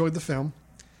really enjoyed the film.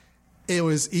 It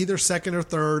was either second or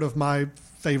third of my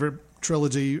favorite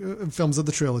films of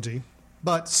the trilogy.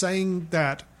 But saying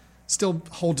that still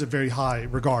holds it very high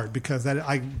regard, because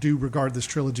I do regard this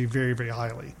trilogy very, very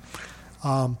highly.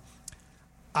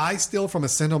 I still, from a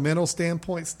sentimental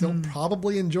standpoint,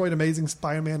 probably enjoyed Amazing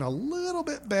Spider-Man a little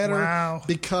bit better,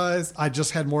 because I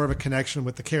just had more of a connection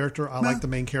with the character. I like the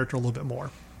main character a little bit more.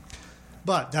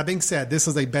 But that being said, this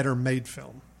is a better made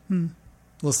film.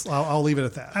 I'll leave it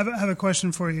at that. I have a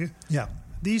question for you. Yeah.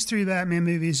 These three Batman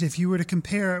movies, if you were to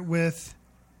compare it with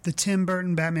the Tim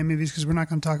Burton Batman movies, because we're not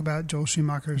going to talk about Joel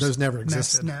Schumacher's those never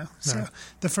existed. No. So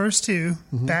the first two,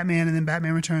 Batman and then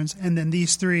Batman Returns, and then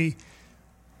these three,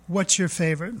 what's your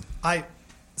favorite?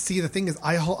 The thing is,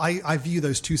 I view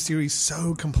those two series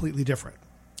so completely different.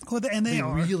 Well, and they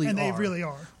really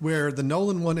are. Where the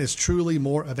Nolan one is truly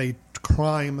more of a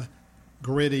crime,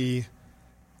 gritty.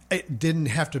 It didn't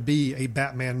have to be a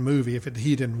Batman movie if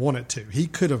he didn't want it to. He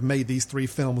could have made these three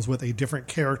films with a different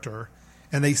character,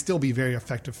 and they still be very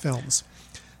effective films.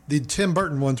 The Tim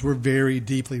Burton ones were very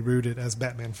deeply rooted as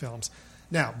Batman films.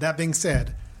 Now, that being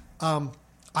said,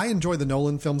 I enjoy the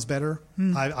Nolan films better.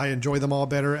 I enjoy them all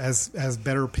better as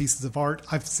better pieces of art.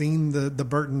 I've seen the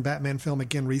Burton Batman film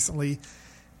again recently.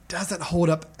 Doesn't hold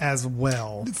up as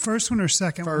well. The first one or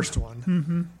second one? First one.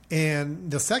 Mm-hmm. And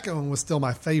the second one was still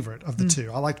my favorite of the two.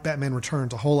 I liked Batman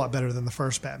Returns a whole lot better than the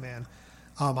first Batman.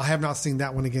 I have not seen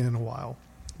that one again in a while.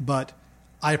 But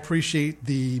I appreciate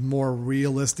the more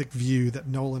realistic view that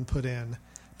Nolan put in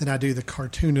than I do the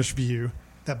cartoonish view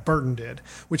that Burton did,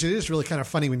 which it is really kind of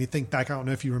funny when you think back. I don't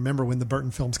know if you remember when the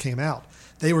Burton films came out.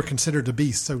 They were considered to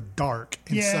be so dark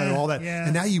and so all that. Yeah.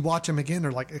 And now you watch them again,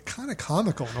 they're like kind of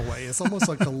comical in a way. It's almost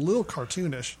like a little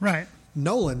cartoonish. Right.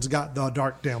 Nolan's got the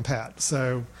dark down pat.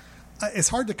 So it's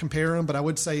hard to compare them, but I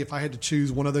would say if I had to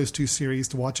choose one of those two series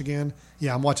to watch again,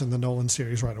 I'm watching the Nolan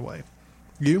series right away.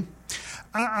 You?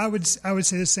 I would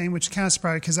say the same, which kind of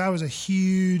surprised because I was a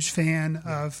huge fan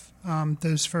of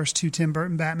those first two Tim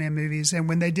Burton Batman movies, and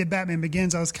when they did Batman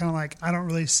Begins, I was kind of like, I don't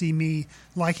really see me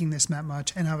liking this that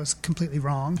much, and I was completely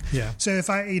wrong. Yeah. So if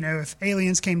if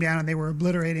aliens came down and they were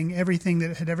obliterating everything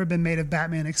that had ever been made of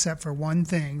Batman except for one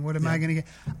thing, what am I going to get?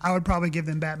 I would probably give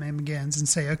them Batman Begins and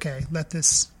say, okay, let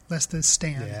this less the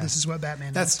stand. Yeah. This is what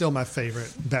Batman That's is. still my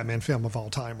favorite Batman film of all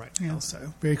time right now. Yeah.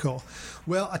 So very cool.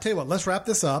 Well, I tell you what, let's wrap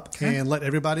this up and let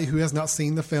everybody who has not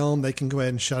seen the film, they can go ahead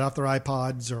and shut off their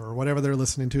iPods or whatever they're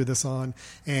listening to this on.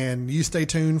 And you stay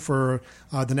tuned for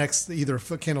the next either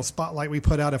Footcandle Spotlight we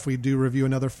put out if we do review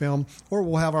another film, or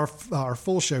we'll have our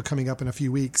full show coming up in a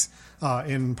few weeks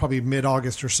in probably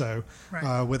mid-August or so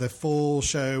with a full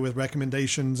show with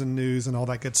recommendations and news and all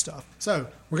that good stuff. So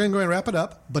we're going to go ahead and wrap it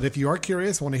up. But if you are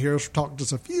curious, want to hear us talk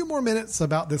just a few more minutes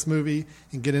about this movie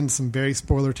and get into some very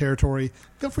spoiler territory,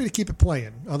 feel free to keep it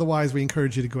playing. Otherwise, we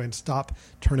encourage you to go ahead and stop,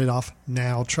 turn it off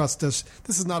now. Trust us,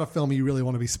 this is not a film you really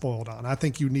want to be spoiled on. I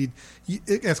think you need,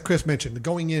 as Chris mentioned,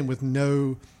 going in with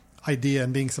no idea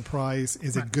and being surprised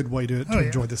is a good way to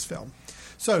enjoy this film.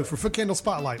 So for Footcandle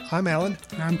Spotlight, I'm Alan.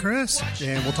 I'm Chris.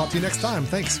 And we'll talk to you next time.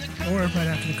 Thanks. Or right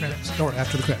after the credits. Or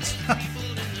after the credits.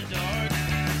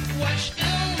 Watch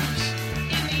films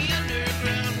in the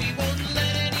underground. We won't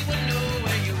let anyone know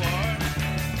where you are.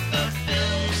 The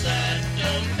films that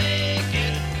don't make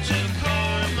it to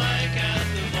Carmike at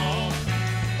the mall,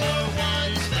 or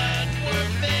ones that were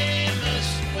famous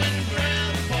when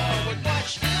Grandpa would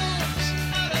watch films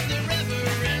out of the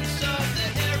reverence of the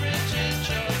heritage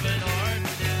of an art.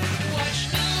 Watch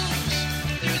films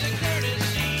through the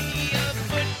courtesy of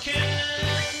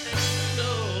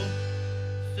Footcandle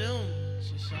Film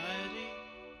Society.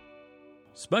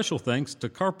 Special thanks to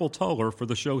Carpal Tuller for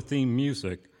the show theme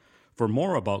music. For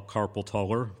more about Carpal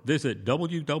Tuller, visit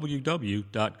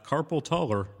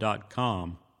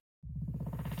www.carpaltuller.com.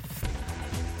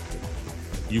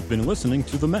 You've been listening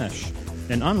to The Mesh,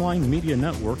 an online media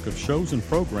network of shows and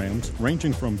programs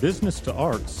ranging from business to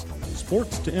arts,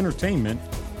 sports to entertainment,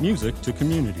 music to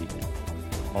community.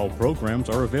 All programs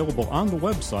are available on the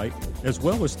website as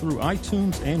well as through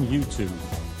iTunes and YouTube.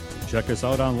 Check us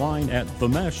out online at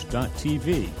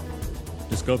themesh.tv.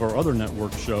 Discover other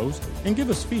network shows and give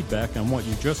us feedback on what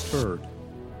you just heard.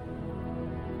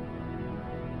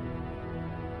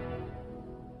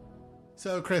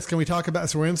 So, Chris, can we talk about,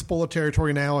 so we're in spoiler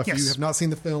territory now. If Yes. you have not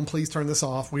seen the film, please turn this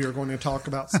off. We are going to talk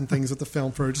about some things with the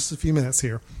film for just a few minutes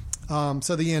here.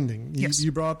 So the ending.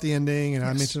 You brought up the ending, and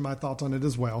I mentioned my thoughts on it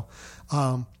as well.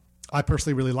 I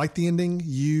personally really liked the ending.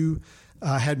 You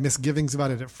had misgivings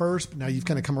about it at first, but now you've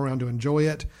kind of come around to enjoy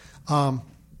it.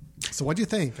 So what do you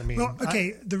think? I mean, Well,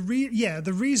 okay. The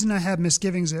reason I had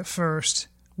misgivings at first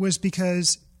was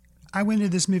because I went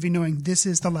into this movie knowing this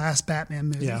is the last Batman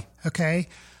movie. Yeah. Okay.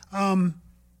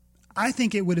 I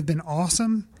think it would have been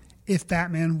awesome if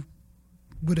Batman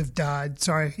would have died.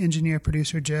 Sorry, engineer,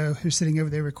 producer Joe, who's sitting over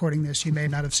there recording this. You may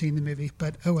not have seen the movie,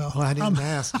 but oh well. I didn't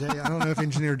ask Jay. I don't know if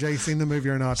Engineer Jay's seen the movie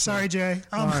or not. Sorry, Jay.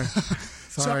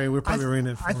 Sorry, we're probably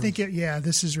ruining it for him.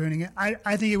 This is ruining it.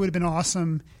 I think it would have been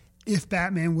awesome if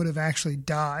Batman would have actually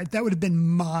died. That would have been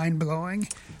mind-blowing.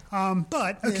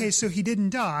 So he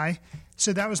didn't die.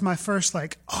 So that was my first,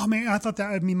 oh man, I thought that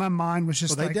would mean my mind was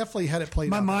just Well, they definitely had it played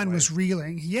my out that mind way. was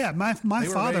reeling. Yeah, my They were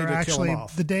father ready to kill him actually,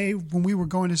 off. the day when we were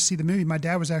going to see the movie, my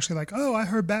dad was actually like, "Oh, I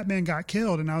heard Batman got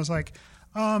killed." And I was like,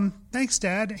 thanks,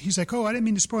 Dad. He's like, "Oh, I didn't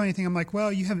mean to spoil anything." I'm like,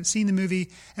 "Well, you haven't seen the movie.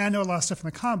 And I know a lot of stuff in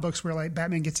the comic books where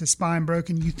Batman gets his spine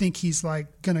broken. You think he's going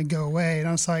to go away." And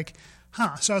I was like,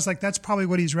 huh. So I was like, that's probably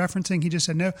what he's referencing. He just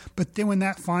said no. But then when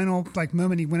that final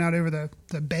moment he went out over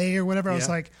the bay or whatever, I was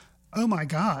like, oh my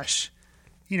gosh.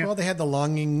 Well, they had the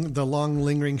long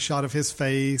lingering shot of his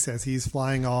face as he's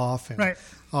flying off and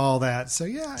all that. So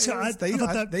yeah, So they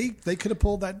could have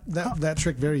pulled that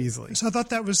trick very easily. So I thought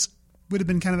that would have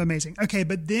been kind of amazing. Okay,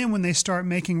 but then when they start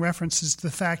making references to the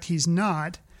fact he's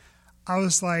not, I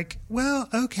was like, well,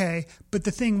 okay. But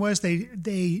the thing was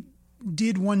they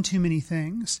did one too many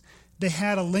things. They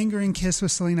had a lingering kiss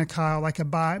with Selena Kyle,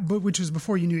 which was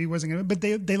before you knew he wasn't going to. But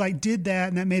they did that,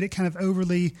 and that made it kind of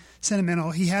overly sentimental.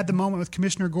 He had the moment with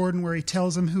Commissioner Gordon where he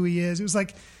tells him who he is. It was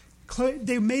like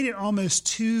they made it almost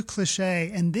too cliche.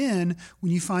 And then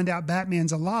when you find out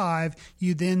Batman's alive,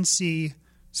 you then see,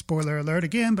 spoiler alert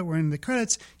again, but we're in the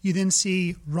credits. You then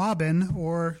see Robin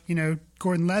or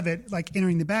Gordon Levitt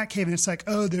entering the Batcave, and it's like,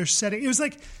 oh, they're setting. It was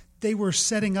like they were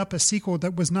setting up a sequel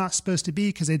that was not supposed to be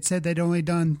because they'd said they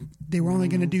were only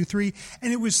going to do 3.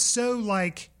 And it was so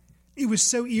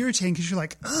irritating because you're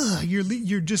like, ugh,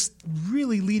 you're just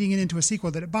really leading it into a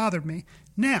sequel that it bothered me.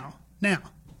 Now,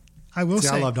 I will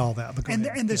say, I loved all that.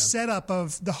 And the setup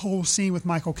of the whole scene with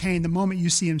Michael Caine, the moment you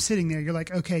see him sitting there, you're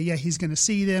like, okay, yeah, he's going to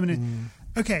see them.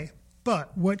 Okay,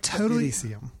 but what totally... Did he see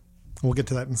him? We'll get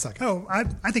to that in a second. Oh,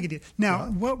 I think it did. Now,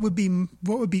 what would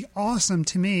be awesome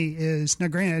to me is, now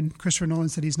granted, Christopher Nolan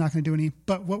said he's not going to do any,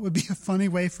 but what would be a funny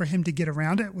way for him to get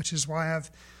around it, which is why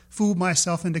I've fooled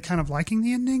myself into kind of liking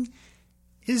the ending,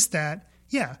 is that,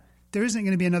 yeah, there isn't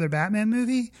going to be another Batman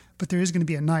movie, but there is going to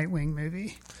be a Nightwing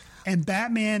movie. And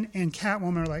Batman and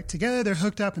Catwoman are like together. They're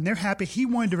hooked up and they're happy. He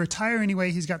wanted to retire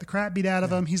anyway. He's got the crap beat out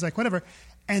of him. He's like, whatever.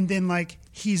 And then like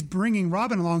he's bringing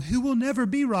Robin along, who will never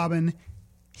be Robin.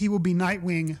 He will be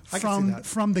Nightwing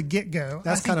from the get-go.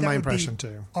 That's kind of my impression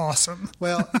too. Awesome.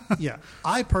 Well, yeah.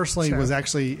 I personally was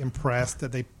actually impressed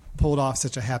that they pulled off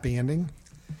such a happy ending.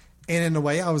 And in a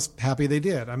way, I was happy they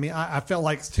did. I mean, I felt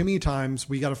like too many times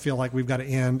we got to feel like we've got to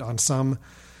end on some,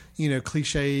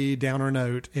 cliche downer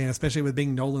note. And especially with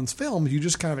being Nolan's film, you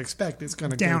just kind of expect it's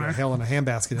going to go to hell in a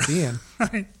handbasket at the end.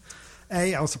 Right.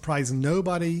 I was surprised no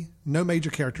major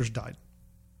characters died.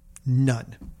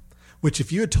 None. Which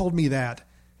if you had told me that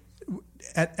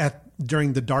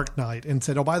during The Dark Knight and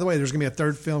said, oh, by the way, there's going to be a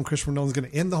third film, Christopher Nolan's going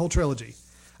to end the whole trilogy,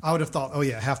 I would have thought, oh,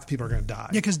 yeah, half the people are going to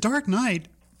die. Yeah, because Dark Knight,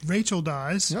 Rachel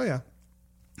dies. Oh, yeah.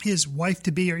 His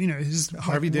wife-to-be, or, his...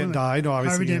 Harvey Dent died,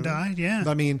 obviously. Harvey Dent died, yeah.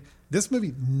 But, I mean, this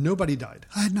movie, nobody died.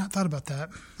 I had not thought about that.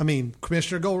 I mean,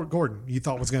 Commissioner Gordon, you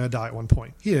thought was going to die at one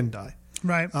point. He didn't die.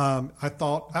 Right. I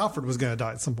thought Alfred was going to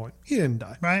die at some point. He didn't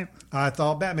die. Right. I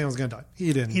thought Batman was going to die.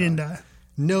 He didn't die.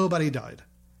 Nobody died.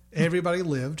 Everybody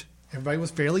lived. Everybody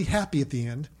was fairly happy at the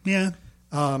end. Yeah.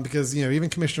 Because, even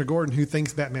Commissioner Gordon, who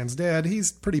thinks Batman's dead,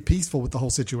 he's pretty peaceful with the whole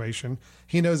situation.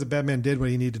 He knows that Batman did what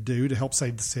he needed to do to help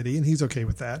save the city, and he's okay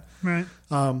with that. Right.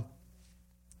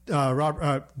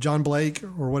 John Blake,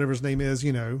 or whatever his name is,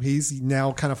 he's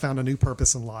now kind of found a new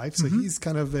purpose in life. So he's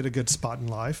kind of at a good spot in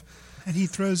life. And he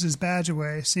throws his badge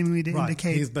away, seemingly to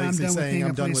indicate, he's basically saying,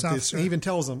 I'm done with this. He even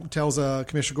tells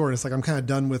Commissioner Gordon, it's like, I'm kind of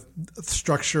done with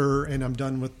structure and I'm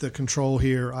done with the control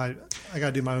here. I got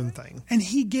to do my own thing. And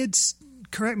he gets,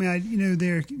 correct me,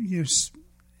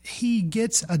 he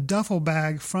gets a duffel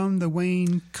bag from the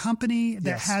Wayne company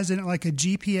that has in it like a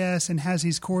GPS and has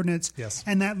these coordinates. Yes.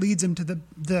 And that leads him to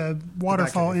the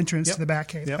waterfall entrance to the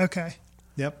Batcave. Yep. Okay.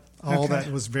 Yep. All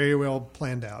that was very well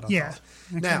planned out. I thought.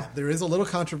 Okay. Now, there is a little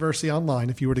controversy online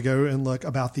if you were to go and look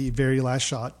about the very last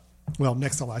shot, well,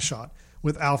 next to last shot,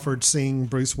 with Alfred seeing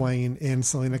Bruce Wayne and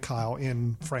Selena Kyle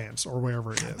in France or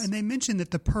wherever it is. And they mentioned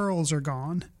that the pearls are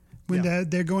gone. When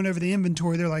they're going over the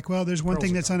inventory, they're like, well, there's one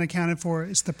thing that's unaccounted for.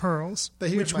 It's the pearls,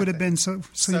 which would have been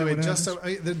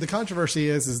the controversy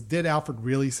is did Alfred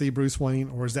really see Bruce Wayne,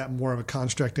 or is that more of a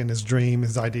construct in his dream,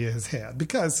 his idea, his head?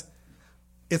 Because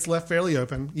it's left fairly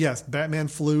open. Yes, Batman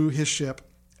flew his ship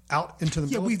out into the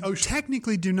middle of the ocean. We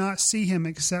technically do not see him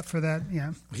except for that,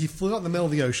 He flew out in the middle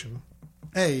of the ocean.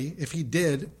 If he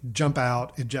did jump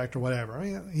out, eject, or whatever,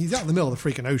 he's out in the middle of the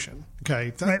freaking ocean.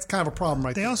 Okay, that's kind of a problem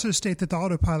right there. They also state that the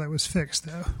autopilot was fixed,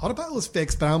 though. Autopilot was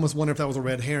fixed, but I almost wonder if that was a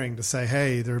red herring to say,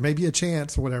 hey, there may be a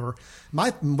chance or whatever.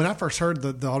 When I first heard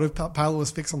the autopilot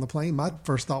was fixed on the plane, my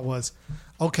first thought was,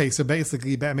 okay, so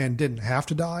basically Batman didn't have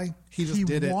to die. He just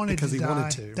did it because he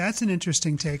wanted to. That's an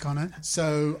interesting take on it.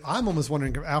 So I'm almost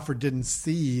wondering if Alfred didn't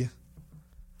see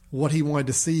what he wanted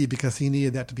to see because he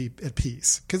needed that to be at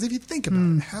peace. Because if you think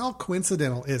about it, how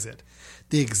coincidental is it?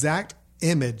 The exact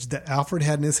image that Alfred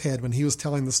had in his head when he was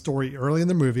telling the story early in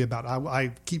the movie about,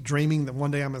 I keep dreaming that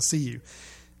one day I'm going to see you.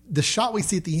 The shot we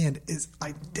see at the end is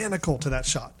identical to that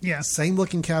shot. Yeah. Same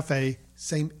looking cafe,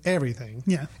 same everything.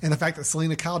 Yeah. And the fact that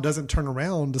Selena Kyle doesn't turn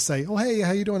around to say, oh, hey,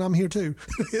 how you doing? I'm here too.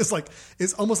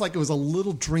 It's almost like it was a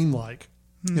little dreamlike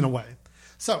in a way.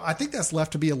 So I think that's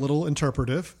left to be a little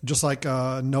interpretive, just like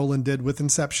Nolan did with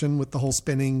Inception with the whole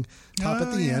spinning top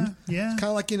at the end. Yeah. Kind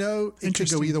of like, it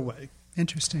could go either way.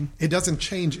 Interesting. It doesn't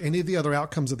change any of the other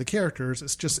outcomes of the characters.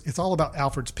 It's all about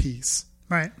Alfred's peace.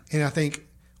 Right. And I think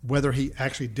whether he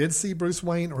actually did see Bruce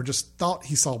Wayne or just thought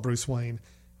he saw Bruce Wayne,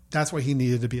 that's why he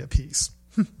needed to be at peace.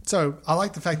 So I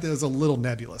like the fact that it was a little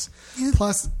nebulous. Yeah.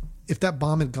 Plus, if that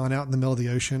bomb had gone out in the middle of the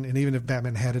ocean, and even if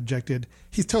Batman had ejected,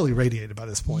 he's totally radiated by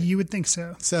this point. You would think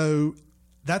so. So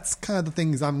that's kind of the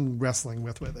things I'm wrestling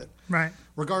with it. Right.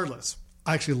 Regardless,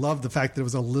 I actually loved the fact that it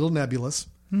was a little nebulous.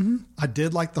 Mm-hmm. I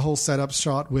did like the whole setup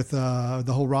shot with the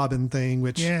whole Robin thing,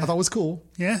 which I thought was cool.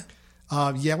 Yeah.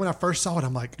 When I first saw it,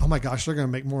 I'm like, oh my gosh, they're going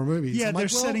to make more movies. Yeah, they're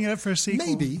setting it up for a sequel.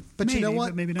 Maybe. But you know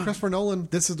what? Maybe not. Christopher Nolan,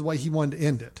 this is the way he wanted to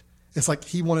end it. It's like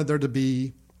he wanted there to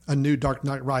be a new Dark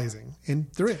Knight Rising, and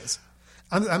there is.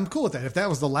 I'm cool with that. If that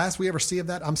was the last we ever see of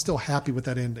that, I'm still happy with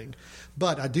that ending.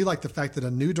 But I do like the fact that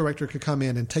a new director could come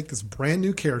in and take this brand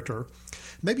new character,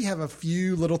 maybe have a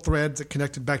few little threads that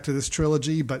connected back to this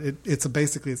trilogy, but it's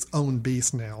basically its own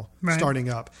beast now, starting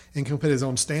up, and can put his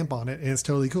own stamp on it, and it's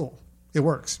totally cool. It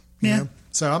works. You know?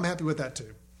 So I'm happy with that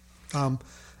too.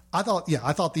 I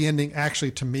thought the ending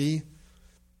actually, to me,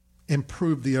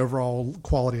 improved the overall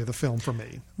quality of the film for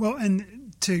me. Well,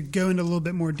 and to go into a little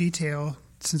bit more detail,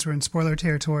 since we're in spoiler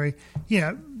territory,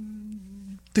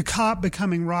 the cop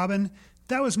becoming Robin,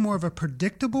 that was more of a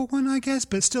predictable one, I guess,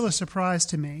 but still a surprise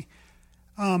to me.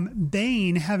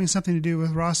 Bane having something to do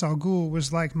with Ra's al Ghul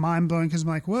was like mind-blowing because I'm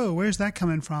like, whoa, where's that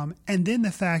coming from? And then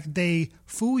the fact they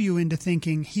fool you into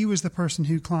thinking he was the person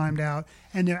who climbed out,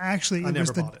 and they're actually it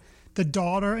was the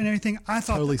daughter and everything. I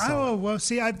thought, totally saw it. Well,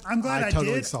 see, I'm glad I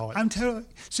totally did. Saw it. I'm totally.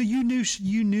 So you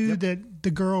knew that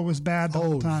the girl was bad the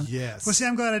whole time. Yes. Well, see,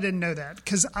 I'm glad I didn't know that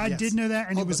because I did know that,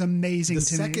 and it was amazing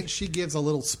to me. The second she gives a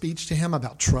little speech to him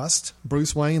about trust,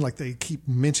 Bruce Wayne, like they keep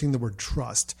mentioning the word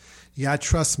trust. Yeah,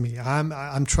 trust me.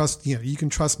 I'm trust. You know, you can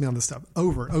trust me on this stuff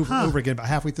over and over again. About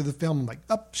halfway through the film, I'm like,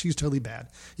 oh, she's totally bad.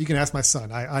 You can ask my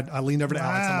son. I leaned over to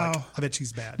Alex. I'm like, I bet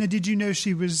she's bad. Now, did you know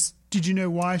she was? Did you know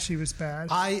why she was bad?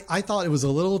 I thought it was a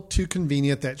little too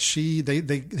convenient that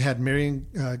they had Marion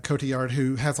Cotillard,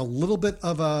 who has a little bit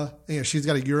of a, she's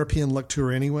got a European look to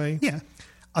her anyway. Yeah.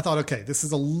 I thought, okay, this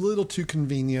is a little too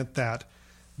convenient that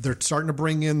they're starting to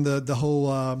bring in the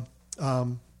whole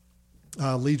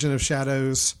Legion of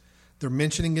Shadows. They're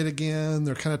mentioning it again.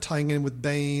 They're kind of tying in with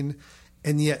Bane.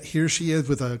 And yet here she is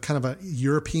with a kind of a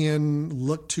European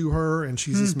look to her, and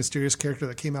she's this mysterious character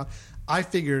that came out. I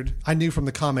knew from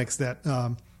the comics that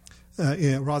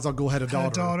Ra's al Ghul had a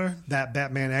daughter that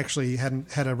Batman actually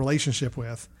hadn't had a relationship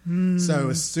with. So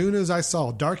as soon as I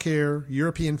saw dark hair,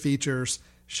 European features,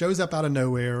 shows up out of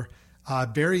nowhere,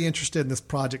 very interested in this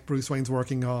project Bruce Wayne's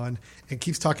working on, and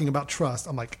keeps talking about trust.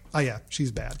 I'm like, oh yeah,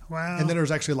 she's bad. Wow. And then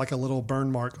there's actually like a little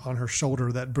burn mark on her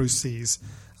shoulder that Bruce sees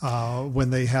when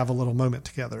they have a little moment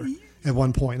together at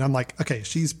one point. And I'm like, okay,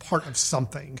 she's part of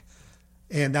something.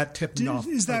 And that tipped me off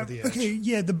over the edge. Okay?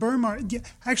 Yeah, the burn mark. Yeah,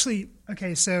 actually,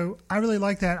 okay, so I really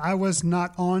like that. I was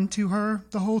not on to her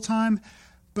the whole time,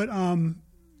 but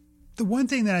the one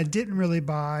thing that I didn't really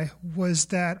buy was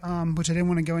that, which I didn't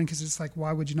want to go in because it's like,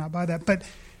 why would you not buy that? But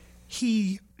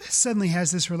he suddenly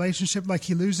has this relationship, like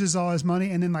he loses all his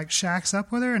money and then like shacks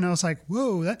up with her, and I was like,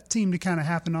 whoa, that seemed to kind of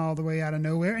happen all the way out of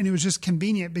nowhere, and it was just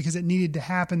convenient because it needed to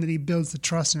happen that he builds the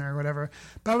trust in her or whatever.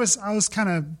 But I was kind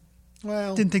of.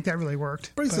 Well, didn't think that really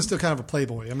worked. Bruce is still kind of a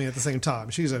playboy. I mean, at the same time,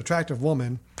 she's an attractive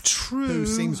woman. True. Who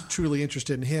seems truly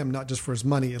interested in him, not just for his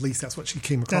money. At least that's what she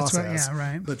came across as. Yeah,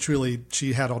 right. But truly,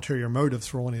 she had ulterior motives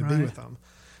for wanting to be with him.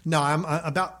 No, I'm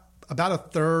about a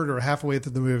third or halfway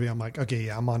through the movie. I'm like, okay,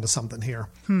 yeah, I'm onto something here.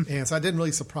 And so it didn't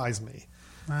really surprise me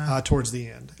towards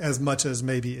the end as much as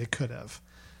maybe it could have.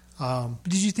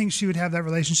 Did you think she would have that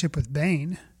relationship with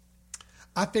Bane?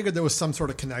 I figured there was some sort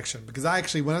of connection because I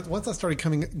actually, once I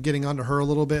started getting onto her a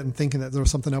little bit and thinking that there was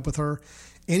something up with her,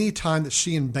 any time that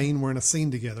she and Bane were in a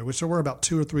scene together, which there were about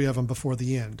 2 or 3 of them before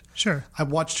the end, sure, I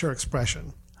watched her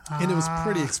expression, and it was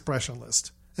pretty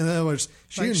expressionless. In other words,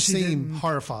 she didn't seem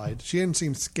horrified. She didn't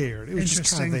seem scared. It was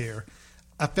just kind of there.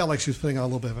 I felt like she was putting on a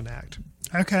little bit of an act.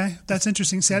 Okay, that's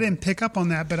interesting. See, I didn't pick up on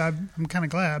that, but I'm kind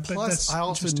of glad. But Plus, I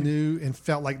also knew and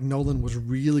felt like Nolan was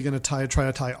really going to try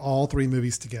to tie all 3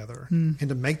 movies together. And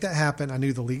to make that happen, I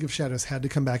knew the League of Shadows had to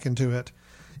come back into it.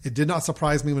 It did not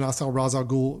surprise me when I saw Ra's al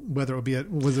Ghul, whether it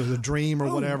would was it a dream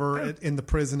or whatever, in the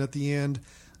prison at the end.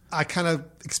 I kind of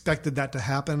expected that to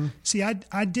happen. See,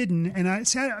 I didn't, and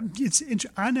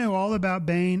I know all about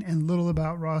Bane and little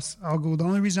about Ra's al Ghul. The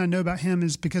only reason I know about him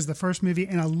is because of the first movie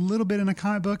and a little bit in a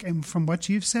comic book, and from what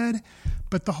you've said.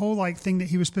 But the whole thing that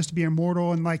he was supposed to be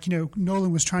immortal, and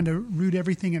Nolan was trying to root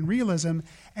everything in realism,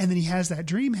 and then he has that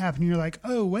dream happen. And you're like,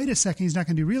 oh, wait a second, he's not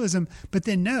going to do realism. But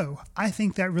then no, I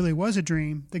think that really was a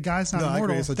dream. The guy's not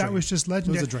immortal. That was just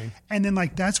legendary. It was a dream. And then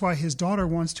that's why his daughter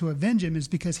wants to avenge him, is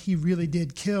because he really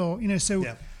did kill.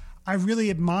 I really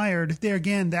admired there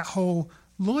again that whole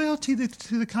loyalty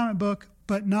to the comic book,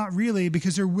 but not really,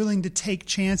 because they're willing to take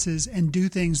chances and do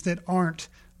things that aren't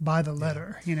by the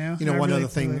letter. One other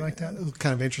thing like that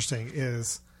kind of interesting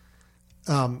is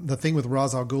the thing with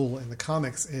Ra's al Ghul in the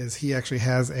comics is he actually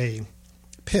has a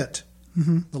pit,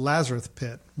 the Lazarus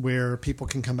pit, where people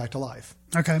can come back to life.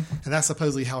 Okay, and that's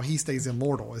supposedly how he stays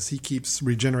immortal, as he keeps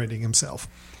regenerating himself.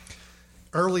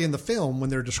 Early in the film, when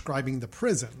they're describing the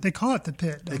prison, they call it the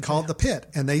pit. They call it the pit,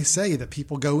 and they say that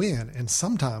people go in, and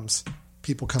sometimes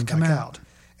people come back out.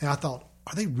 And I thought,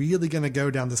 are they really going to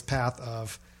go down this path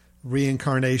of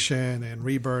reincarnation and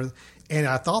rebirth? And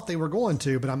I thought they were going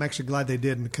to, but I'm actually glad they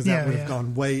didn't, because that would have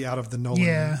gone way out of the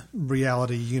Nolan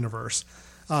reality universe.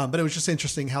 But it was just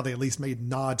interesting how they at least made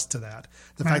nods to that.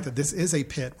 The fact that this is a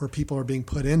pit where people are being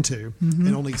put into,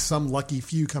 and only some lucky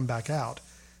few come back out,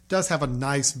 does have a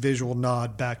nice visual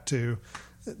nod back to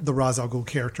the Ra's al Ghul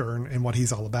character and what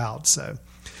he's all about. So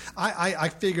I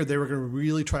figured they were going to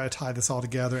really try to tie this all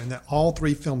together, and that all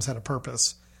 3 films had a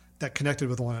purpose that connected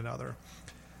with one another.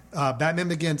 Batman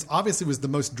Begins obviously was the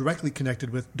most directly connected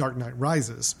with Dark Knight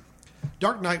Rises,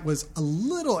 Dark Knight was a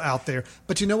little out there,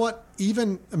 but you know what?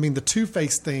 The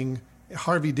Two-Face thing,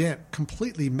 Harvey Dent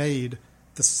completely made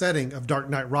the setting of Dark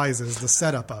Knight Rises, the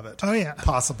setup of it,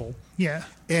 possible. Yeah.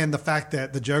 And the fact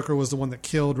that the Joker was the one that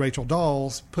killed Rachel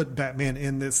Dawes put Batman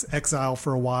in this exile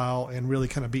for a while and really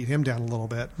kind of beat him down a little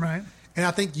bit. Right. And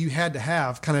I think you had to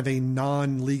have kind of a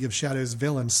non-League of Shadows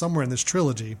villain somewhere in this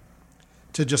trilogy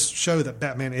to just show that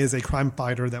Batman is a crime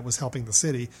fighter that was helping the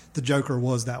city. The Joker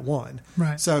was that one.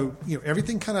 Right. So,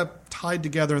 everything kind of tied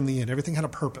together in the end. Everything had a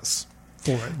purpose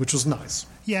for it, which was nice.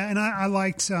 Yeah, and I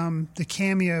liked the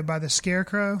cameo by the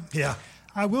Scarecrow. Yeah.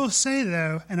 I will say,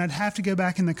 though, and I'd have to go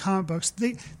back in the comic books,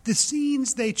 the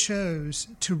scenes they chose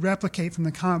to replicate from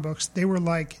the comic books, they were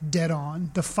like dead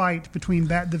on. The fight between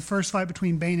the first fight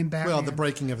between Bane and Batman. Well, the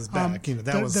breaking of his back,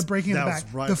 was the breaking of the back.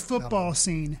 Right, the football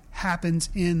scene happens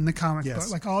in the comic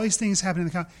book. Like all these things happen in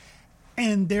the comic,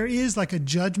 and there is like a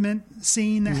judgment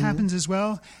scene that happens as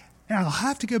well. And I'll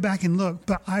have to go back and look,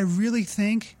 but I really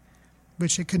think,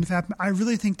 which it couldn't have happened, I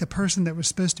really think the person that was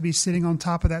supposed to be sitting on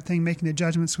top of that thing making the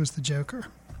judgments was the Joker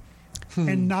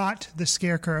and not the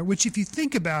Scarecrow, which if you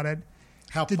think about it,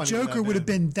 the Joker would have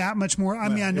been that much more. I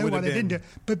mean, I know why they didn't do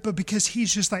it, but because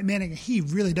he's just like, man, he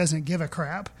really doesn't give a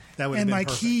crap. That would have and been like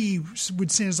perfect. he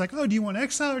would say, it's like, oh, do you want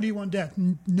exile or do you want death?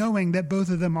 Knowing that both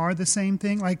of them are the same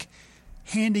thing, like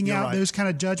handing You're out right. those kind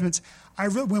of judgments.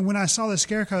 When I saw the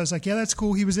Scarecrow, I was like, yeah, that's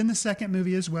cool. He was in the second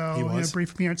movie as well. He was. In a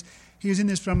brief appearance. He was in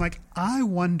this, but I'm like, I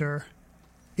wonder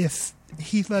if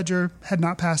Heath Ledger had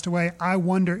not passed away. I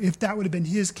wonder if that would have been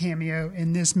his cameo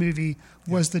in this movie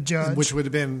was the judge. Which would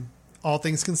have been, all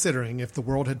things considering, if the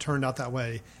world had turned out that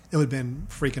way, it would have been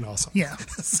freaking awesome. Yeah.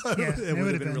 So Yeah, it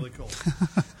would have been really cool.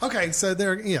 Okay, so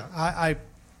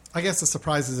I guess the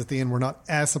surprises at the end were not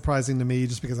as surprising to me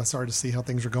just because I started to see how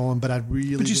things were going, but But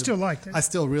you still liked it. I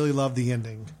still really loved the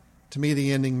ending. To me,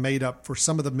 the ending made up for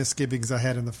some of the misgivings I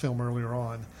had in the film earlier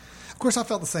on. Of course, I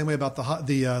felt the same way about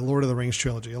the Lord of the Rings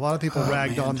trilogy. A lot of people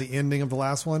ragged on the ending of the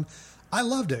last one. I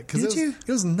loved it because it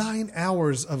was 9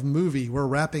 hours of movie we're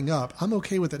wrapping up. I'm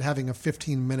okay with it having a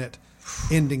 15-minute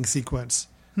ending sequence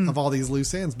of all these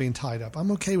loose ends being tied up.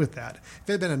 I'm okay with that. If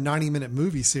it had been a 90-minute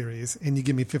movie series and you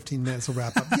give me 15 minutes to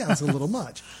wrap up, yeah, it's a little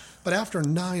much. But after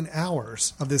 9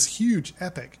 hours of this huge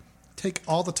epic, take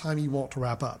all the time you want to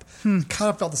wrap up. I kind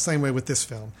of felt the same way with this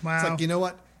film. Wow. It's like, you know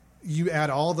what? You add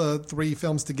all the 3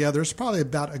 films together, it's probably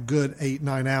about a good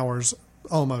 8-9 hours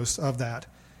almost of that.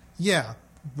 Yeah,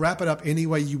 wrap it up any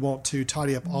way you want to,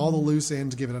 tidy up all the loose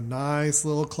ends, give it a nice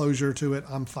little closure to it.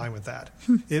 I'm fine with that.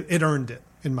 It earned it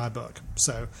in my book.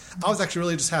 So I was actually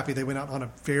really just happy they went out on a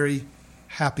very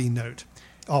happy note,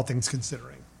 all things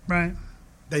considering. Right.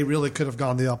 They really could have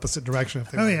gone the opposite direction if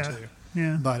they wanted to.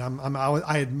 Yeah. But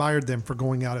I admired them for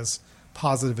going out as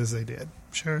positive as they did.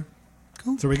 Sure.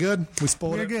 Cool. So we good? We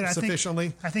spoiled We're it good.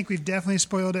 sufficiently? I think we've definitely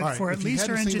spoiled it All right, for at if you least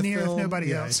our hadn't seen the engineer, film, if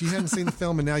nobody else. If you hadn't seen the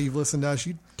film and now you've listened to us,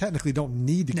 you technically don't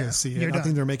need to go see it. you're I done.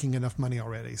 think they're making enough money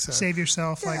already. So Save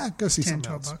yourself yeah, like go see 10, something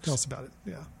 12 else. bucks. Tell us about it.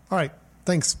 Yeah. All right.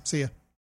 Thanks. See ya.